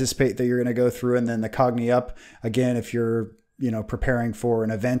or anticipate that you're going to go through. And then the Cogni Up, again, if you're, preparing for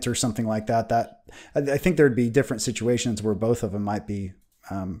an event or something like that, I think there'd be different situations where both of them might be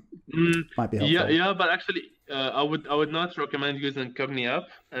Yeah, helpful. yeah, but actually, I would not recommend using Cogni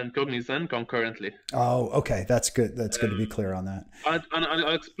and Kognizen concurrently. Oh, okay. That's good. That's good to be clear on that. And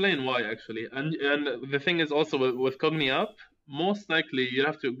I'll explain why actually. And the thing is also with Cogni most likely you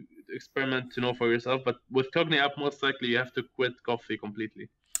have to experiment to know for yourself. But with Cogni most likely you have to quit coffee completely.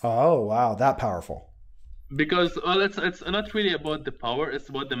 Oh, wow. That powerful. Because well, it's not really about the power; it's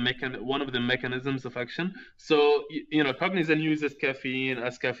about one of the mechanisms of action. So Cognizant uses caffeine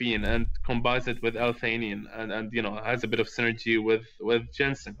as caffeine and combines it with L-theanine, and has a bit of synergy with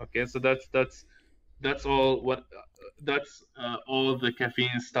ginseng. Okay, so that's all that's all the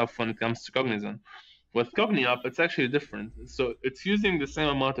caffeine stuff when it comes to Cognizant. With CogniUp, it's actually different. So it's using the same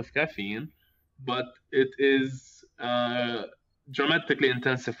amount of caffeine, but it is dramatically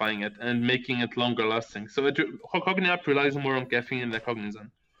intensifying it and making it longer lasting. So CogniUp relies more on caffeine than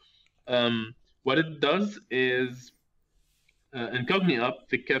Cognizant. What it does is in CogniUp,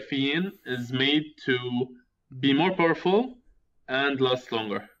 the caffeine is made to be more powerful and last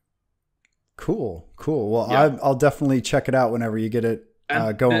longer. Cool. Well, Yeah. I'll definitely check it out whenever you get it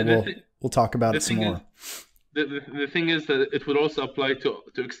And going. We'll talk about the it some thing is, more. the thing is that it would also apply to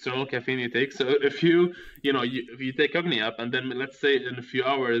external caffeine you take. So if if you take CogniUp and then let's say in a few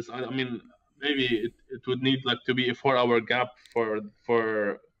hours, I mean maybe it would need like to be a 4 hour gap for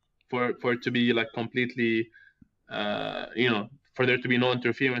it to be like completely for there to be no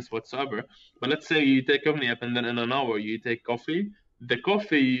interference whatsoever. But let's say you take CogniUp and then in an hour you take coffee. The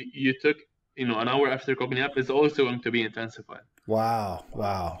coffee you took an hour after CogniUp is also going to be intensified. Wow.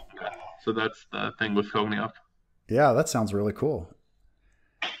 So that's the thing with CogniUp. Yeah, that sounds really cool.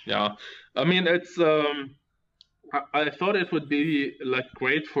 Yeah, I mean it's I thought it would be like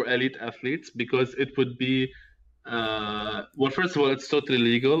great for elite athletes because it would be well, first of all, it's totally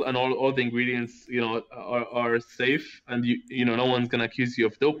legal and all the ingredients are safe and no one's gonna accuse you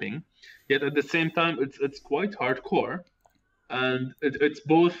of doping. Yet at the same time, it's quite hardcore and it's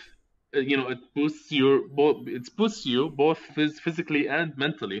both it boosts you both physically and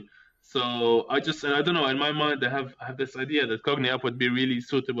mentally. So I don't know, in my mind I have this idea that CogniUp would be really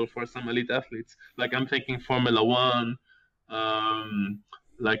suitable for some elite athletes. Like I'm thinking Formula One,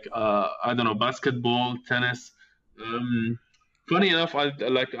 like I don't know, basketball, tennis. Um, Funny enough, I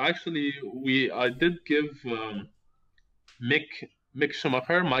did give Mick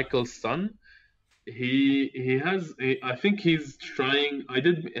Schumacher, Michael's son. I think he's trying. I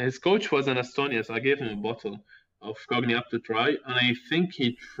did. His coach was in Estonia, so I gave him a bottle of CogniUp to try, and I think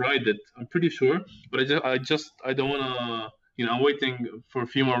he tried it. I'm pretty sure, but I don't wanna. I'm waiting for a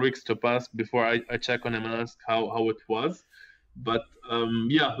few more weeks to pass before I check on him and ask how it was. But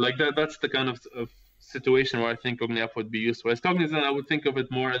yeah, like that's the kind of situation where I think CogniUp would be useful. As Cognizant, I would think of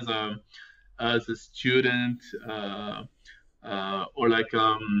it more as a student. Or like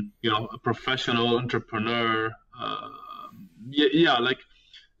a professional entrepreneur. Yeah, like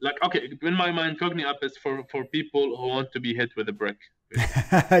okay. In my mind, CogniUp is for people who want to be hit with a brick.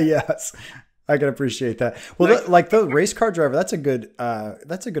 Yes, I can appreciate that. Well, like the race car driver, that's a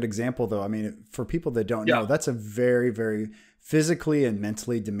good example, though. I mean, for people that don't know, Yeah, that's a very, very physically and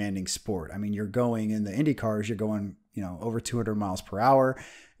mentally demanding sport. I mean, you're going in the Indy cars, you're going, over 200 miles per hour.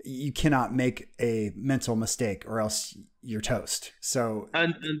 you cannot make a mental mistake or else you're toast. So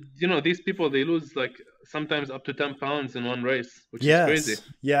And you know, these people, they lose like sometimes up to 10 pounds in one race, which is crazy. yes,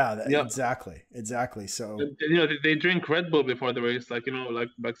 yeah, Yeah. exactly. So And, you know, they drink Red Bull before the race, like, you know,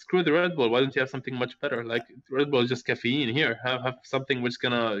 like screw the Red Bull. Why don't you have something much better? Like Red Bull is just caffeine. Here, have something which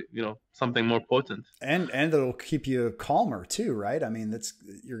gonna, you know, something more potent. and it'll keep you calmer too, right? I mean, that's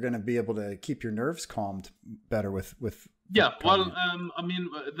you're going to be able to keep your nerves calmed better with Yeah, well, cognitive. I mean,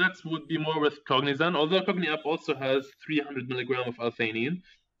 that would be more with Kognizen, although Cogniapp also has 300 milligram of L-theanine.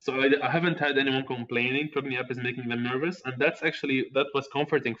 So I haven't had anyone complaining Cogniapp is making them nervous, and that was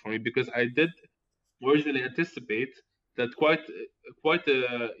comforting for me because I did originally anticipate that quite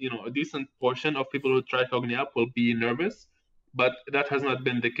a, you know, a decent portion of people who try Cogniapp will be nervous, but that has not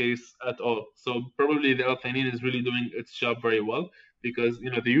been the case at all. So probably the L-theanine is really doing its job very well because, you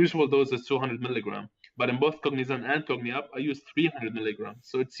know, the usual dose is 200 milligram, but in both Cognizant and Cogniapp I use 300 milligrams.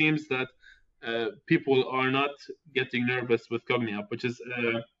 So it seems that people are not getting nervous with Cogniapp, which is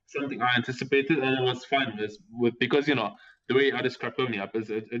something I anticipated, and I was fine with because, you know, the way I describe Cogniapp is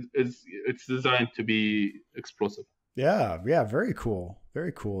it's designed to be explosive. Yeah, very cool.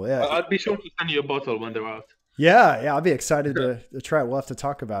 Yeah, I'd be sure to send you a bottle when they're out. yeah. I'll be excited Sure. to try it. We'll have to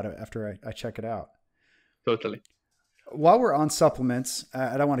talk about it after I check it out. Totally. While we're on supplements,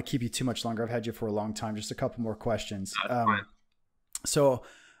 I don't want to keep you too much longer. I've had you for a long time. Just a couple more questions. That's fine. So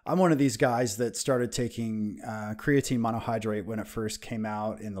I'm one of these guys that started taking creatine monohydrate when it first came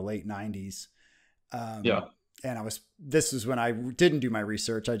out in the late 90s. Yeah. And this is when I didn't do my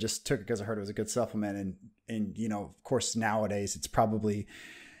research. I just took it because I heard it was a good supplement. And, you know, of course, nowadays it's probably,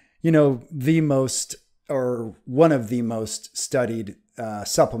 you know, the most or one of the most studied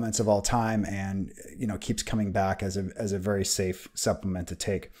supplements of all time, and you know keeps coming back as a very safe supplement to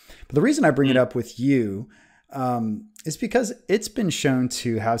take. But the reason I bring it up with you is because it's been shown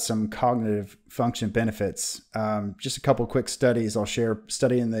to have some cognitive function benefits. Just a couple of quick studies I'll share.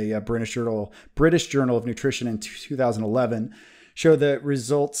 Study in the British Journal of Nutrition in 2011 showed that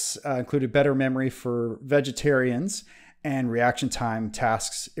results included better memory for vegetarians and reaction time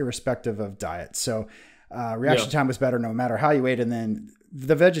tasks irrespective of diet. So reaction time was better no matter how you ate. And then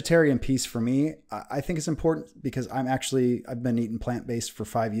the vegetarian piece for me, I think is important because I've been eating plant-based for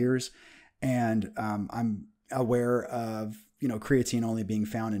 5 years, and I'm aware of, you know, creatine only being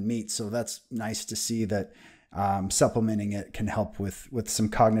found in meat. So that's nice to see that supplementing it can help with some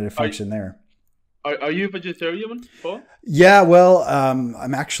cognitive function there. Are you vegetarian, Paul? Yeah, well,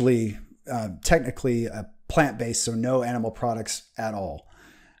 I'm actually technically a plant-based, so no animal products at all.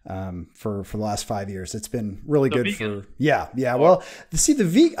 For the last 5 years, it's been really So good vegan. for yeah. Well,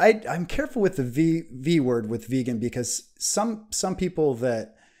 see I'm careful with the V word with vegan because some people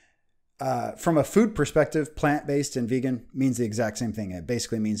that from a food perspective, plant-based and vegan means the exact same thing. It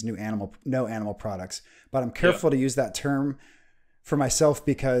basically means no animal products. But I'm careful to use that term for myself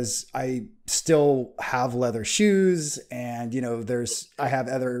because I still have leather shoes, and you know, I have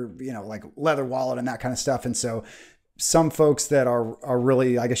other, you know, like leather wallet and that kind of stuff. And so some folks that are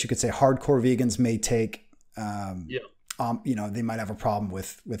really, I guess you could say, hardcore vegans may take, you know, they might have a problem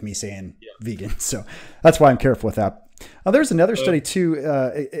with me saying vegan. So that's why I'm careful with that. There's another study too,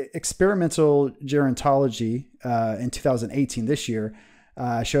 experimental gerontology in 2018 this year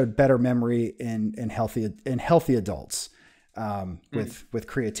showed better memory in healthy adults with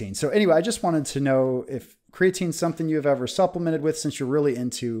creatine. So anyway, I just wanted to know if creatine is something you have ever supplemented with, since you're really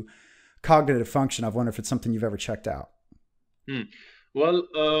into cognitive function. I wonder if it's something you've ever checked out. Well,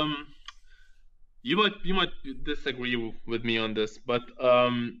 you might disagree with me on this, but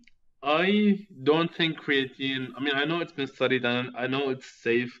I don't think creatine. I mean, I know it's been studied and I know it's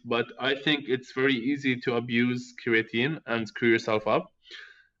safe, but I think it's very easy to abuse creatine and screw yourself up.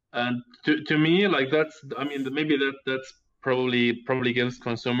 And to me, like I mean, maybe that's probably gives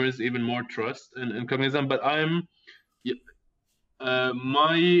consumers even more trust in Cognizant. But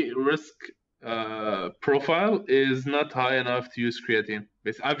my risk profile is not high enough to use creatine.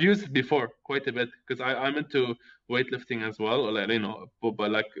 Basically, I've used it before quite a bit because I'm into weightlifting as well, or like, you know,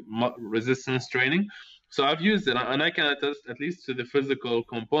 but like resistance training. So I've used it, and I can attest at least to the physical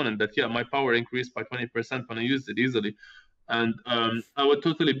component that my power increased by 20% when I used it easily. And I would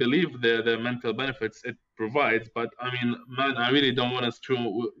totally believe the mental benefits it provides, but I mean, man, I really don't want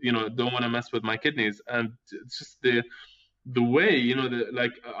to don't want to mess with my kidneys, and it's just the way, you know,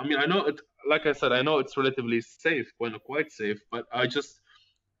 I mean, I know it, like I said, I know it's relatively safe, well, quite safe, but I just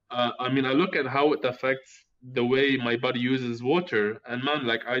I mean, I look at how it affects the way my body uses water, and man,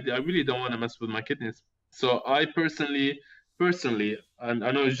 like I really don't want to mess with my kidneys. So I personally, and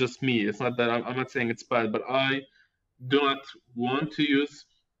I know it's just me, it's not that I'm not saying it's bad, but I do not want to use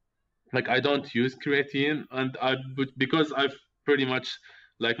Like I don't use creatine, and because I've pretty much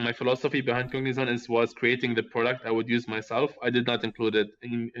like my philosophy behind Kognizen was creating the product I would use myself. I did not include it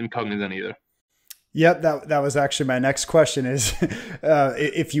in Kognizen either. Yep, that was actually my next question is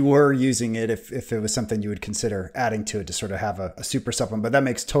if you were using it, if it was something you would consider adding to it to sort of have a super supplement. But that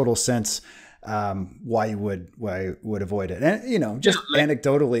makes total sense why you would avoid it. And, you know, just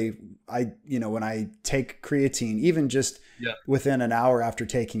anecdotally, when I take creatine, even just within an hour after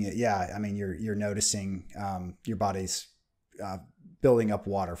taking it, I mean, you're noticing your body's building up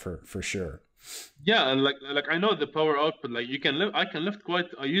water for sure. Yeah, and like I know the power output. Like I can lift quite.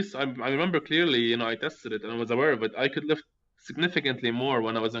 I remember clearly. You know, I tested it and I was aware of it. I could lift significantly more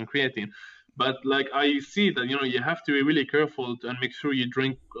when I was on creatine, but like I see that you have to be really careful and make sure you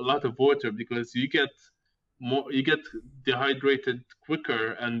drink a lot of water because you get dehydrated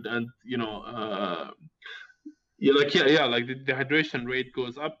quicker and like the dehydration rate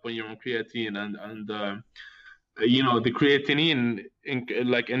goes up when you're on creatine and the creatinine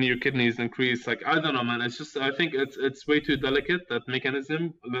in your kidneys increase. Like I don't know, man. It's just I think it's way too delicate, that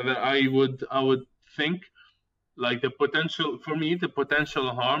mechanism, that I would think like the potential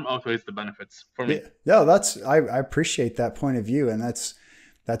harm outweighs the benefits for me. Yeah, I appreciate that point of view, and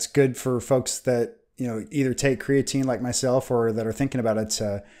that's good for folks that either take creatine like myself or that are thinking about it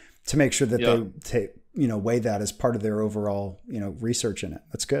to make sure that they take weigh that as part of their overall research in it.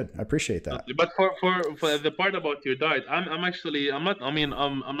 That's good. I appreciate that. But for the part about your diet, I'm actually I'm not. I mean,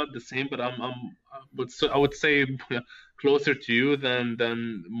 I'm not the same, but I would say closer to you than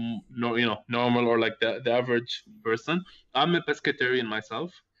normal or like the average person. I'm a pescatarian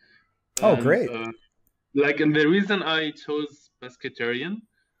myself. Oh, great. And the reason I chose pescatarian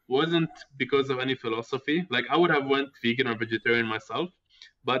wasn't because of any philosophy. Like I would have went vegan or vegetarian myself,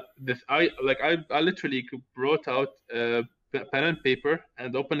 but I literally brought out pen and paper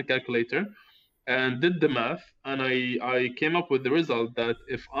and opened a calculator and did the math, and I came up with the result that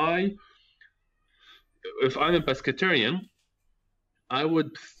if I'm a pescatarian, I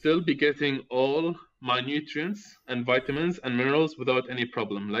would still be getting all my nutrients and vitamins and minerals without any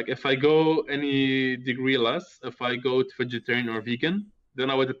problem. Like if I go any degree less, if I go to vegetarian or vegan, then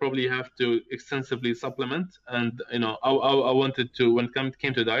I would probably have to extensively supplement. And I wanted to, when it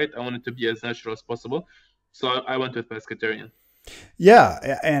came to diet, I wanted to be as natural as possible. So I went with pescatarian.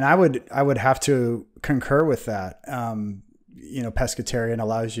 Yeah, and I would have to concur with that. Pescatarian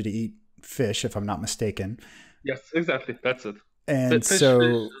allows you to eat fish, if I'm not mistaken. Yes, exactly. That's it. And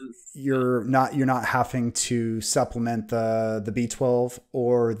so you're not having to supplement the B12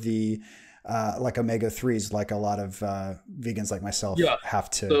 or the like omega-3s like a lot of vegans like myself have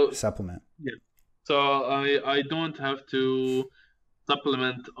to supplement. Yeah. So I don't have to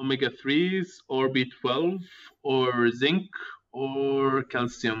supplement omega-3s or B12 or zinc or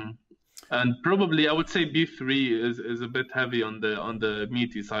calcium. And probably I would say B3 is a bit heavy on the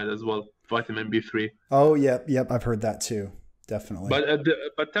meaty side as well, vitamin B3. Oh, yep, I've heard that too. Definitely.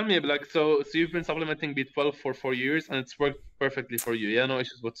 But tell me, like, so you've been supplementing B12 for 4 years and it's worked perfectly for you. Yeah, no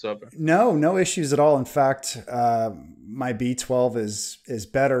issues whatsoever. No issues at all. In fact, my B12 is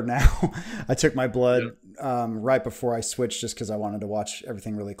better now. I took my blood right before I switched just because I wanted to watch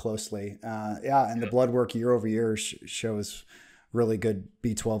everything really closely. And the blood work year over year shows really good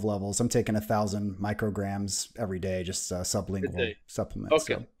B12 levels. I'm taking 1,000 micrograms every day, just sublingual supplement.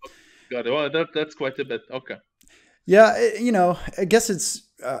 Okay. So. Got it. Well, that's quite a bit. Okay. Yeah, I guess it's.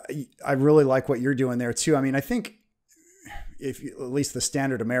 I really like what you're doing there too. I mean, I think at least the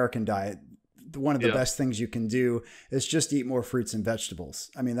standard American diet, one of the best things you can do is just eat more fruits and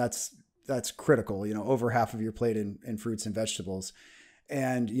vegetables. I mean, that's critical. Over half of your plate in fruits and vegetables,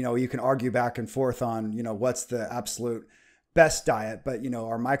 and you can argue back and forth on what's the absolute best diet, but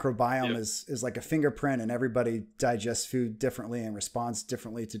our microbiome is like a fingerprint, and everybody digests food differently and responds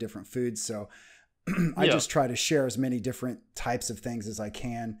differently to different foods. So. I just try to share as many different types of things as I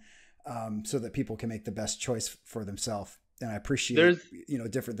can, so that people can make the best choice for themselves. And I appreciate,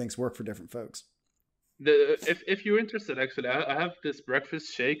 different things work for different folks. If you're interested, actually, I have this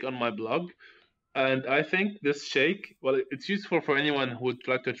breakfast shake on my blog, and I think this shake, well, it's useful for anyone who would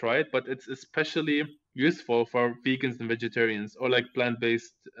like to try it, but it's especially useful for vegans and vegetarians or like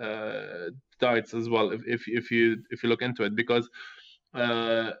plant-based diets as well. If you look into it, because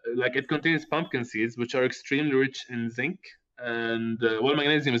like it contains pumpkin seeds, which are extremely rich in zinc, and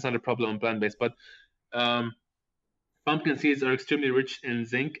magnesium is not a problem on plant-based, but pumpkin seeds are extremely rich in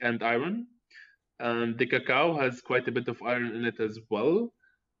zinc and iron, and the cacao has quite a bit of iron in it as well.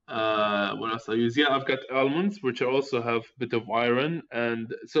 What else I use? Yeah, I've got almonds, which also have a bit of iron,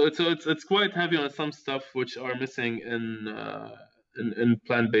 and so it's quite heavy on some stuff which are missing in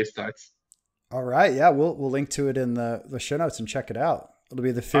plant-based diets. All right. Yeah, we'll link to it in the show notes and check it out. It'll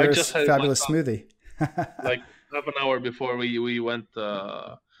be the I just Firas had it Fabulous myself Smoothie. like half an hour before we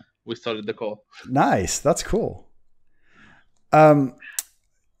started the call. Nice. That's cool. Um,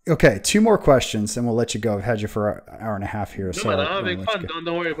 okay, two more questions, and we'll let you go. I've had you for an hour and a half here, No so man, I I'm want to having let you fun. go.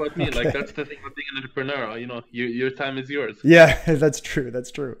 Don't worry about me. Like Okay. that's the thing of being an entrepreneur. You know, your time is yours. Yeah, that's true.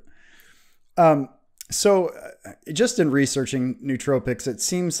 That's true. Um, so just in researching nootropics, it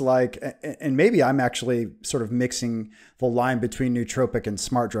seems like, and maybe I'm actually sort of mixing the line between nootropic and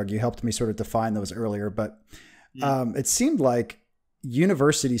smart drug. You helped me sort of define those earlier, but it seemed like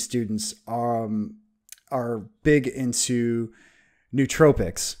university students are big into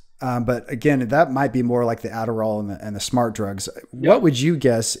nootropics. But again, that might be more like the Adderall and the smart drugs. Yeah. What would you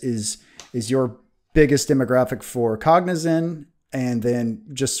guess is your biggest demographic for Kognizen, and then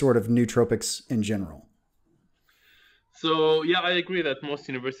just sort of nootropics in general? So yeah, I agree that most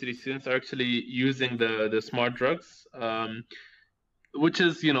university students are actually using the smart drugs, which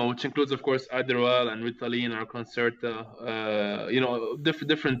is which includes of course Adderall and Ritalin or Concerta,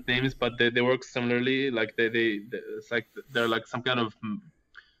 different names, but they work similarly. Like it's like they're like some kind of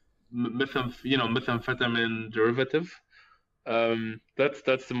methamphetamine derivative.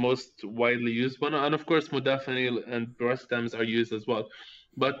 That's the most widely used one, and of course modafinil and brastams are used as well.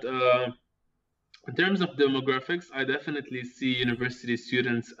 But in terms of demographics, I definitely see university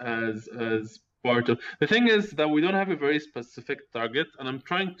students as part of. The thing is that we don't have a very specific target, and I'm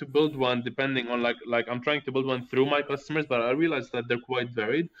trying to build one depending on like I'm trying to build one through my customers, but I realize that they're quite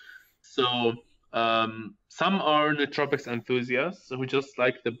varied. So some are nootropics enthusiasts who just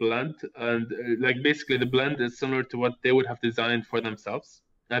like the blend, and like basically the blend is similar to what they would have designed for themselves.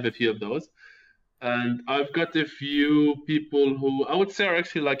 I have a few of those. And I've got a few people who I would say are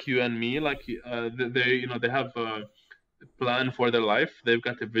actually like you and me, like they have a plan for their life. They've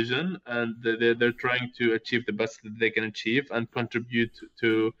got a vision, and they're trying to achieve the best that they can achieve and contribute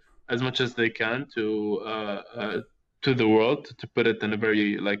to as much as they can to the world, to put it in a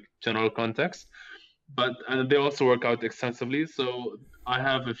very like general context. But and they also work out extensively, so I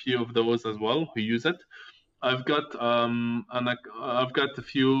have a few of those as well who use it. I've got a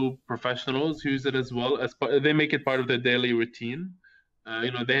few professionals who use it as well as they make it part of their daily routine.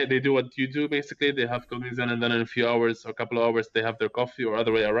 They do what you do basically. They have Kognizen, and then in a few hours or a couple of hours they have their coffee, or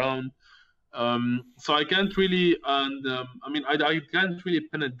other way around. So I can't really, and I can't really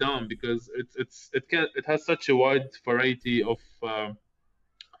pin it down because it has such a wide variety of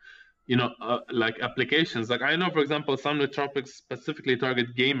like applications. Like I know, for example, some nootropics specifically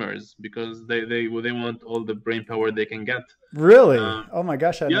target gamers because they want all the brain power they can get. Really? Oh my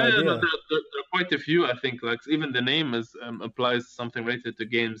gosh, I had no Yeah, no, idea. there are quite a few. I think like even the name is applies something related to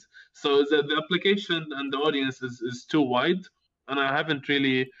games. So the application and the audience is too wide, and I haven't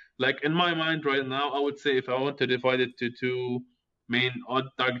really like in my mind right now. I would say if I want to divide it to two main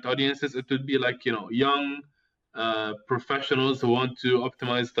target audiences, it would be like young professionals who want to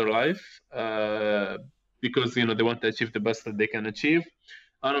optimize their life because they want to achieve the best that they can achieve,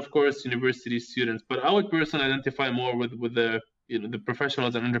 and of course university students. But I would personally identify more with the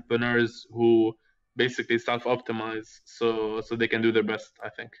professionals and entrepreneurs who basically self-optimize so they can do their best, I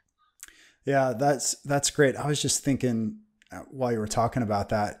think. Yeah, that's great. I was just thinking while you were talking about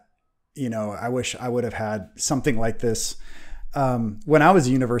that, I wish I would have had something like this when I was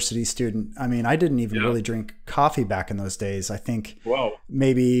a university student. I mean, I didn't even really drink coffee back in those days. I think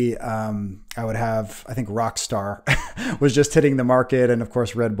maybe I would have, I think Rockstar was just hitting the market, and of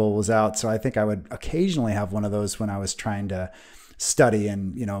course Red Bull was out. So I think I would occasionally have one of those when I was trying to study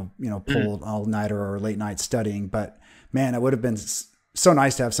and, pull an all-nighter or late night studying. But man, it would have been so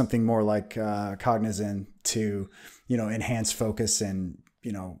nice to have something more like Kognizen to, enhance focus and,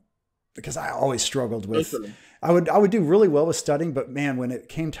 because I always struggled with, I would do really well with studying, but man, when it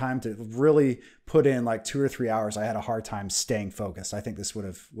came time to really put in like 2 or 3 hours, I had a hard time staying focused. I think this would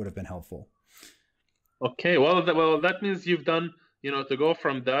have been helpful. Okay, well, that means you've done, to go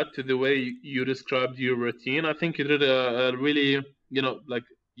from that to the way you described your routine. I think you did a really, like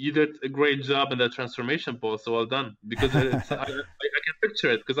you did a great job in the transformation post. So well done, because I can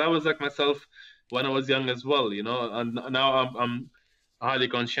picture it because I was like myself when I was young as well, and now I'm highly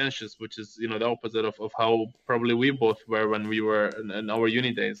conscientious, which is the opposite of how probably we both were when we were in our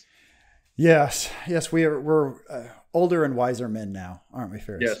uni days. Yes, we're older and wiser men now, aren't we,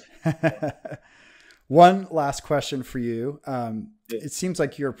 Firas? Yes. One last question for you. It seems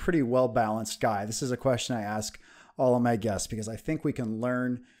like you're a pretty well-balanced guy. This is a question I ask all of my guests because I think we can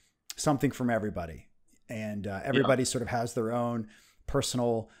learn something from everybody, and everybody sort of has their own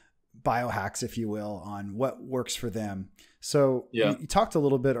personal biohacks, if you will, on what works for them. So Yeah. you talked a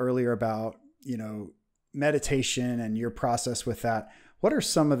little bit earlier about, meditation and your process with that. What are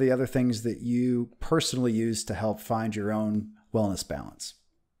some of the other things that you personally use to help find your own wellness balance?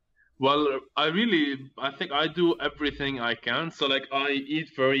 Well, I think I do everything I can. So like I eat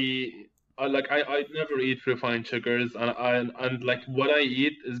I never eat refined sugars, and like what I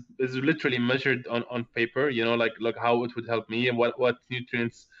eat is literally measured on paper, like how it would help me and what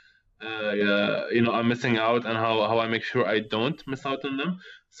nutrients I'm missing out, and how I make sure I don't miss out on them.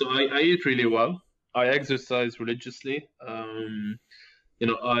 So I eat really well. I exercise religiously. I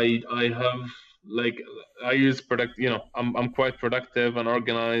have like I use product. I'm quite productive and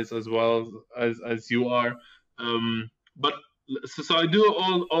organized as well as you are. But so I do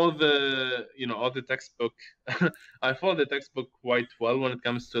all the textbook. I follow the textbook quite well when it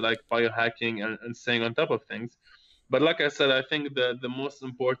comes to like biohacking and staying on top of things. But like I said, I think the most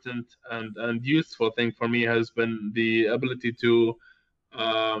important and useful thing for me has been the ability to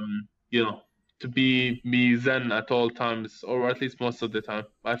um, you know, to be zen at all times, or at least most of the time.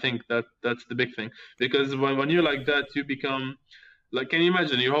 I think that's the big thing, because when you're like that, you become like, can you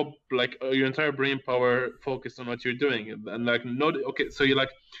imagine? You hope like your entire brain power focused on what you're doing, and like not okay. So you're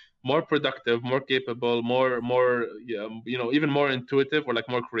like more productive, more capable, more yeah, even more intuitive, or like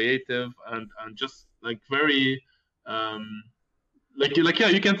more creative, and just like very um yeah,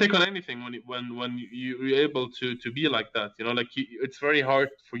 you can take on anything when you're able to be like that, it's very hard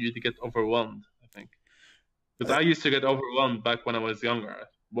for you to get overwhelmed, I think, because I used to get overwhelmed back when I was younger.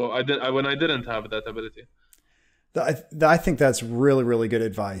 Well, when I didn't have that ability. I think that's really, really good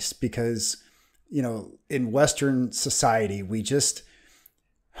advice because, in Western society,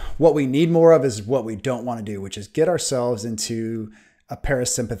 what we need more of is what we don't want to do, which is get ourselves into a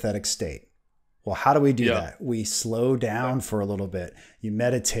parasympathetic state. Well, how do we do that? We slow down for a little bit. You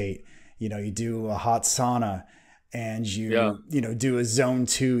meditate, you do a hot sauna, and you do a zone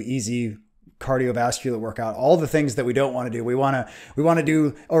 2 easy cardiovascular workout, all the things that we don't want to do. We want to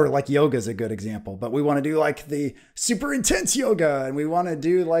do, or like yoga is a good example, but we want to do like the super intense yoga, and we want to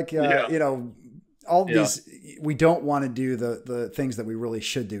do like, all these, we don't want to do the things that we really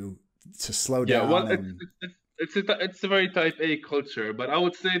should do to slow down. Well, it's a very type A culture, but I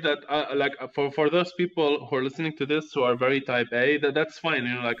would say that like for those people who are listening to this who are very type A, that's fine.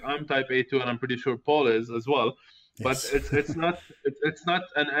 Like I'm type A too, and I'm pretty sure Paul is as well. But Yes. it's not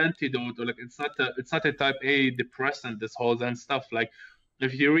an antidote, or like it's not a type A depressant, this whole Zen stuff. Like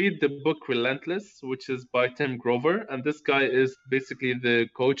if you read the book Relentless, which is by Tim Grover, and this guy is basically the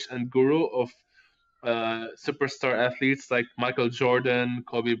coach and guru of superstar athletes like Michael Jordan,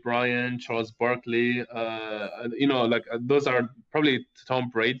 Kobe Bryant, Charles Barkley, those are probably Tom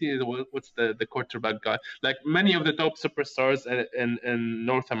Brady. What's the quarterback guy? Like many of the top superstars in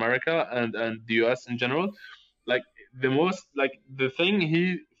North America and the US in general. Like the thing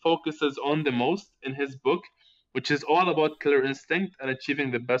he focuses on the most in his book, which is all about killer instinct and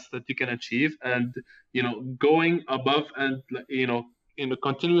achieving the best that you can achieve, and going above, and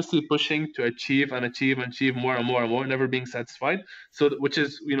continuously pushing to achieve and achieve and achieve more and more and more, never being satisfied. So which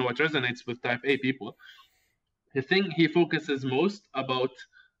is what resonates with type A people. The thing he focuses the most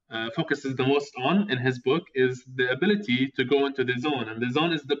on in his book is the ability to go into the zone, and the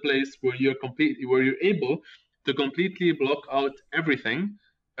zone is the place where you're able to completely block out everything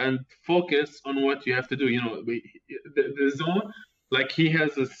and focus on what you have to do. The zone, like he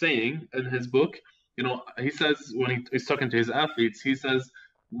has a saying in his book. He says when he's talking to his athletes, he says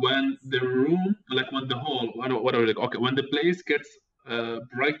when the room, like when the hall, when the place gets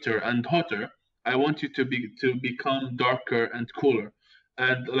brighter and hotter, I want you to become darker and cooler.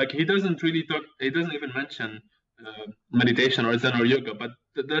 And like he doesn't even mention meditation or Zen or yoga, but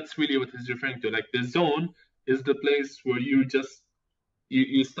that's really what he's referring to. Like the zone is the place where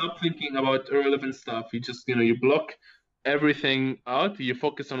you stop thinking about irrelevant stuff. You just you block everything out. You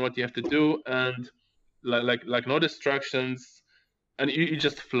focus on what you have to do, and like no distractions, and you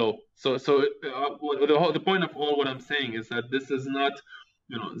just flow. So the point of all what I'm saying is that this is not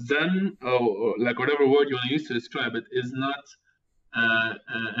Zen, or like whatever word you want to use to describe it, is not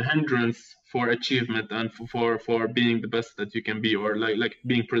a hindrance for achievement and for being the best that you can be, or like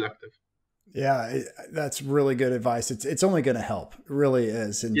being productive. Yeah, that's really good advice. It's only going to help. It really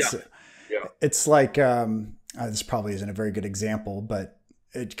is. And it's like, this probably isn't a very good example, but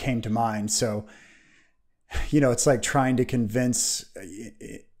it came to mind. So, it's like trying to convince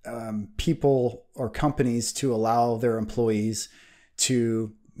people or companies to allow their employees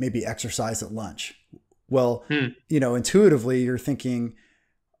to maybe exercise at lunch. Well, intuitively you're thinking,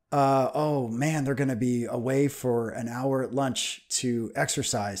 oh man, they're going to be away for an hour at lunch to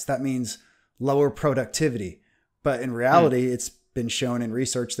exercise. That means lower productivity. But in Hmm. reality, it's been shown in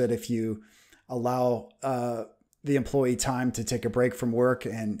research that if you allow the employee time to take a break from work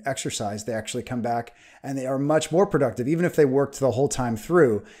and exercise, they actually come back and they are much more productive, even if they worked the whole time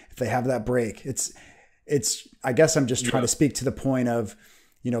through. If they have that break, it's. I guess I'm just trying Yeah. to speak to the point of,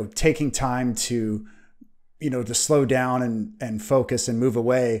 taking time to, to slow down and focus and move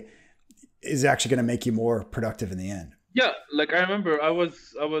away is actually going to make you more productive in the end. Yeah, like I remember I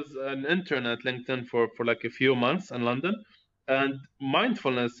was an intern at LinkedIn for like a few months in London, and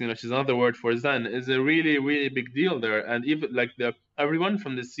mindfulness, which is another word for Zen, is a really really big deal there. And even like the everyone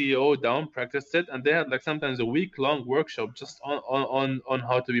from the CEO down practiced it, and they had like sometimes a week long workshop just on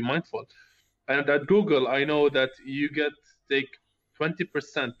how to be mindful. And at Google, I know that you get take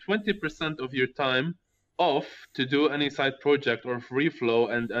 20% of your time off to do any side project or free flow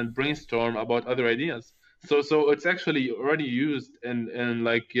and brainstorm about other ideas. So it's actually already used in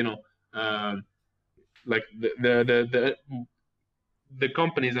like like the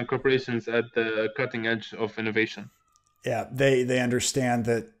companies and corporations at the cutting edge of innovation. Yeah, they understand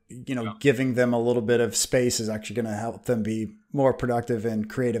that giving them a little bit of space is actually going to help them be more productive and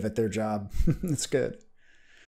creative at their job. That's good.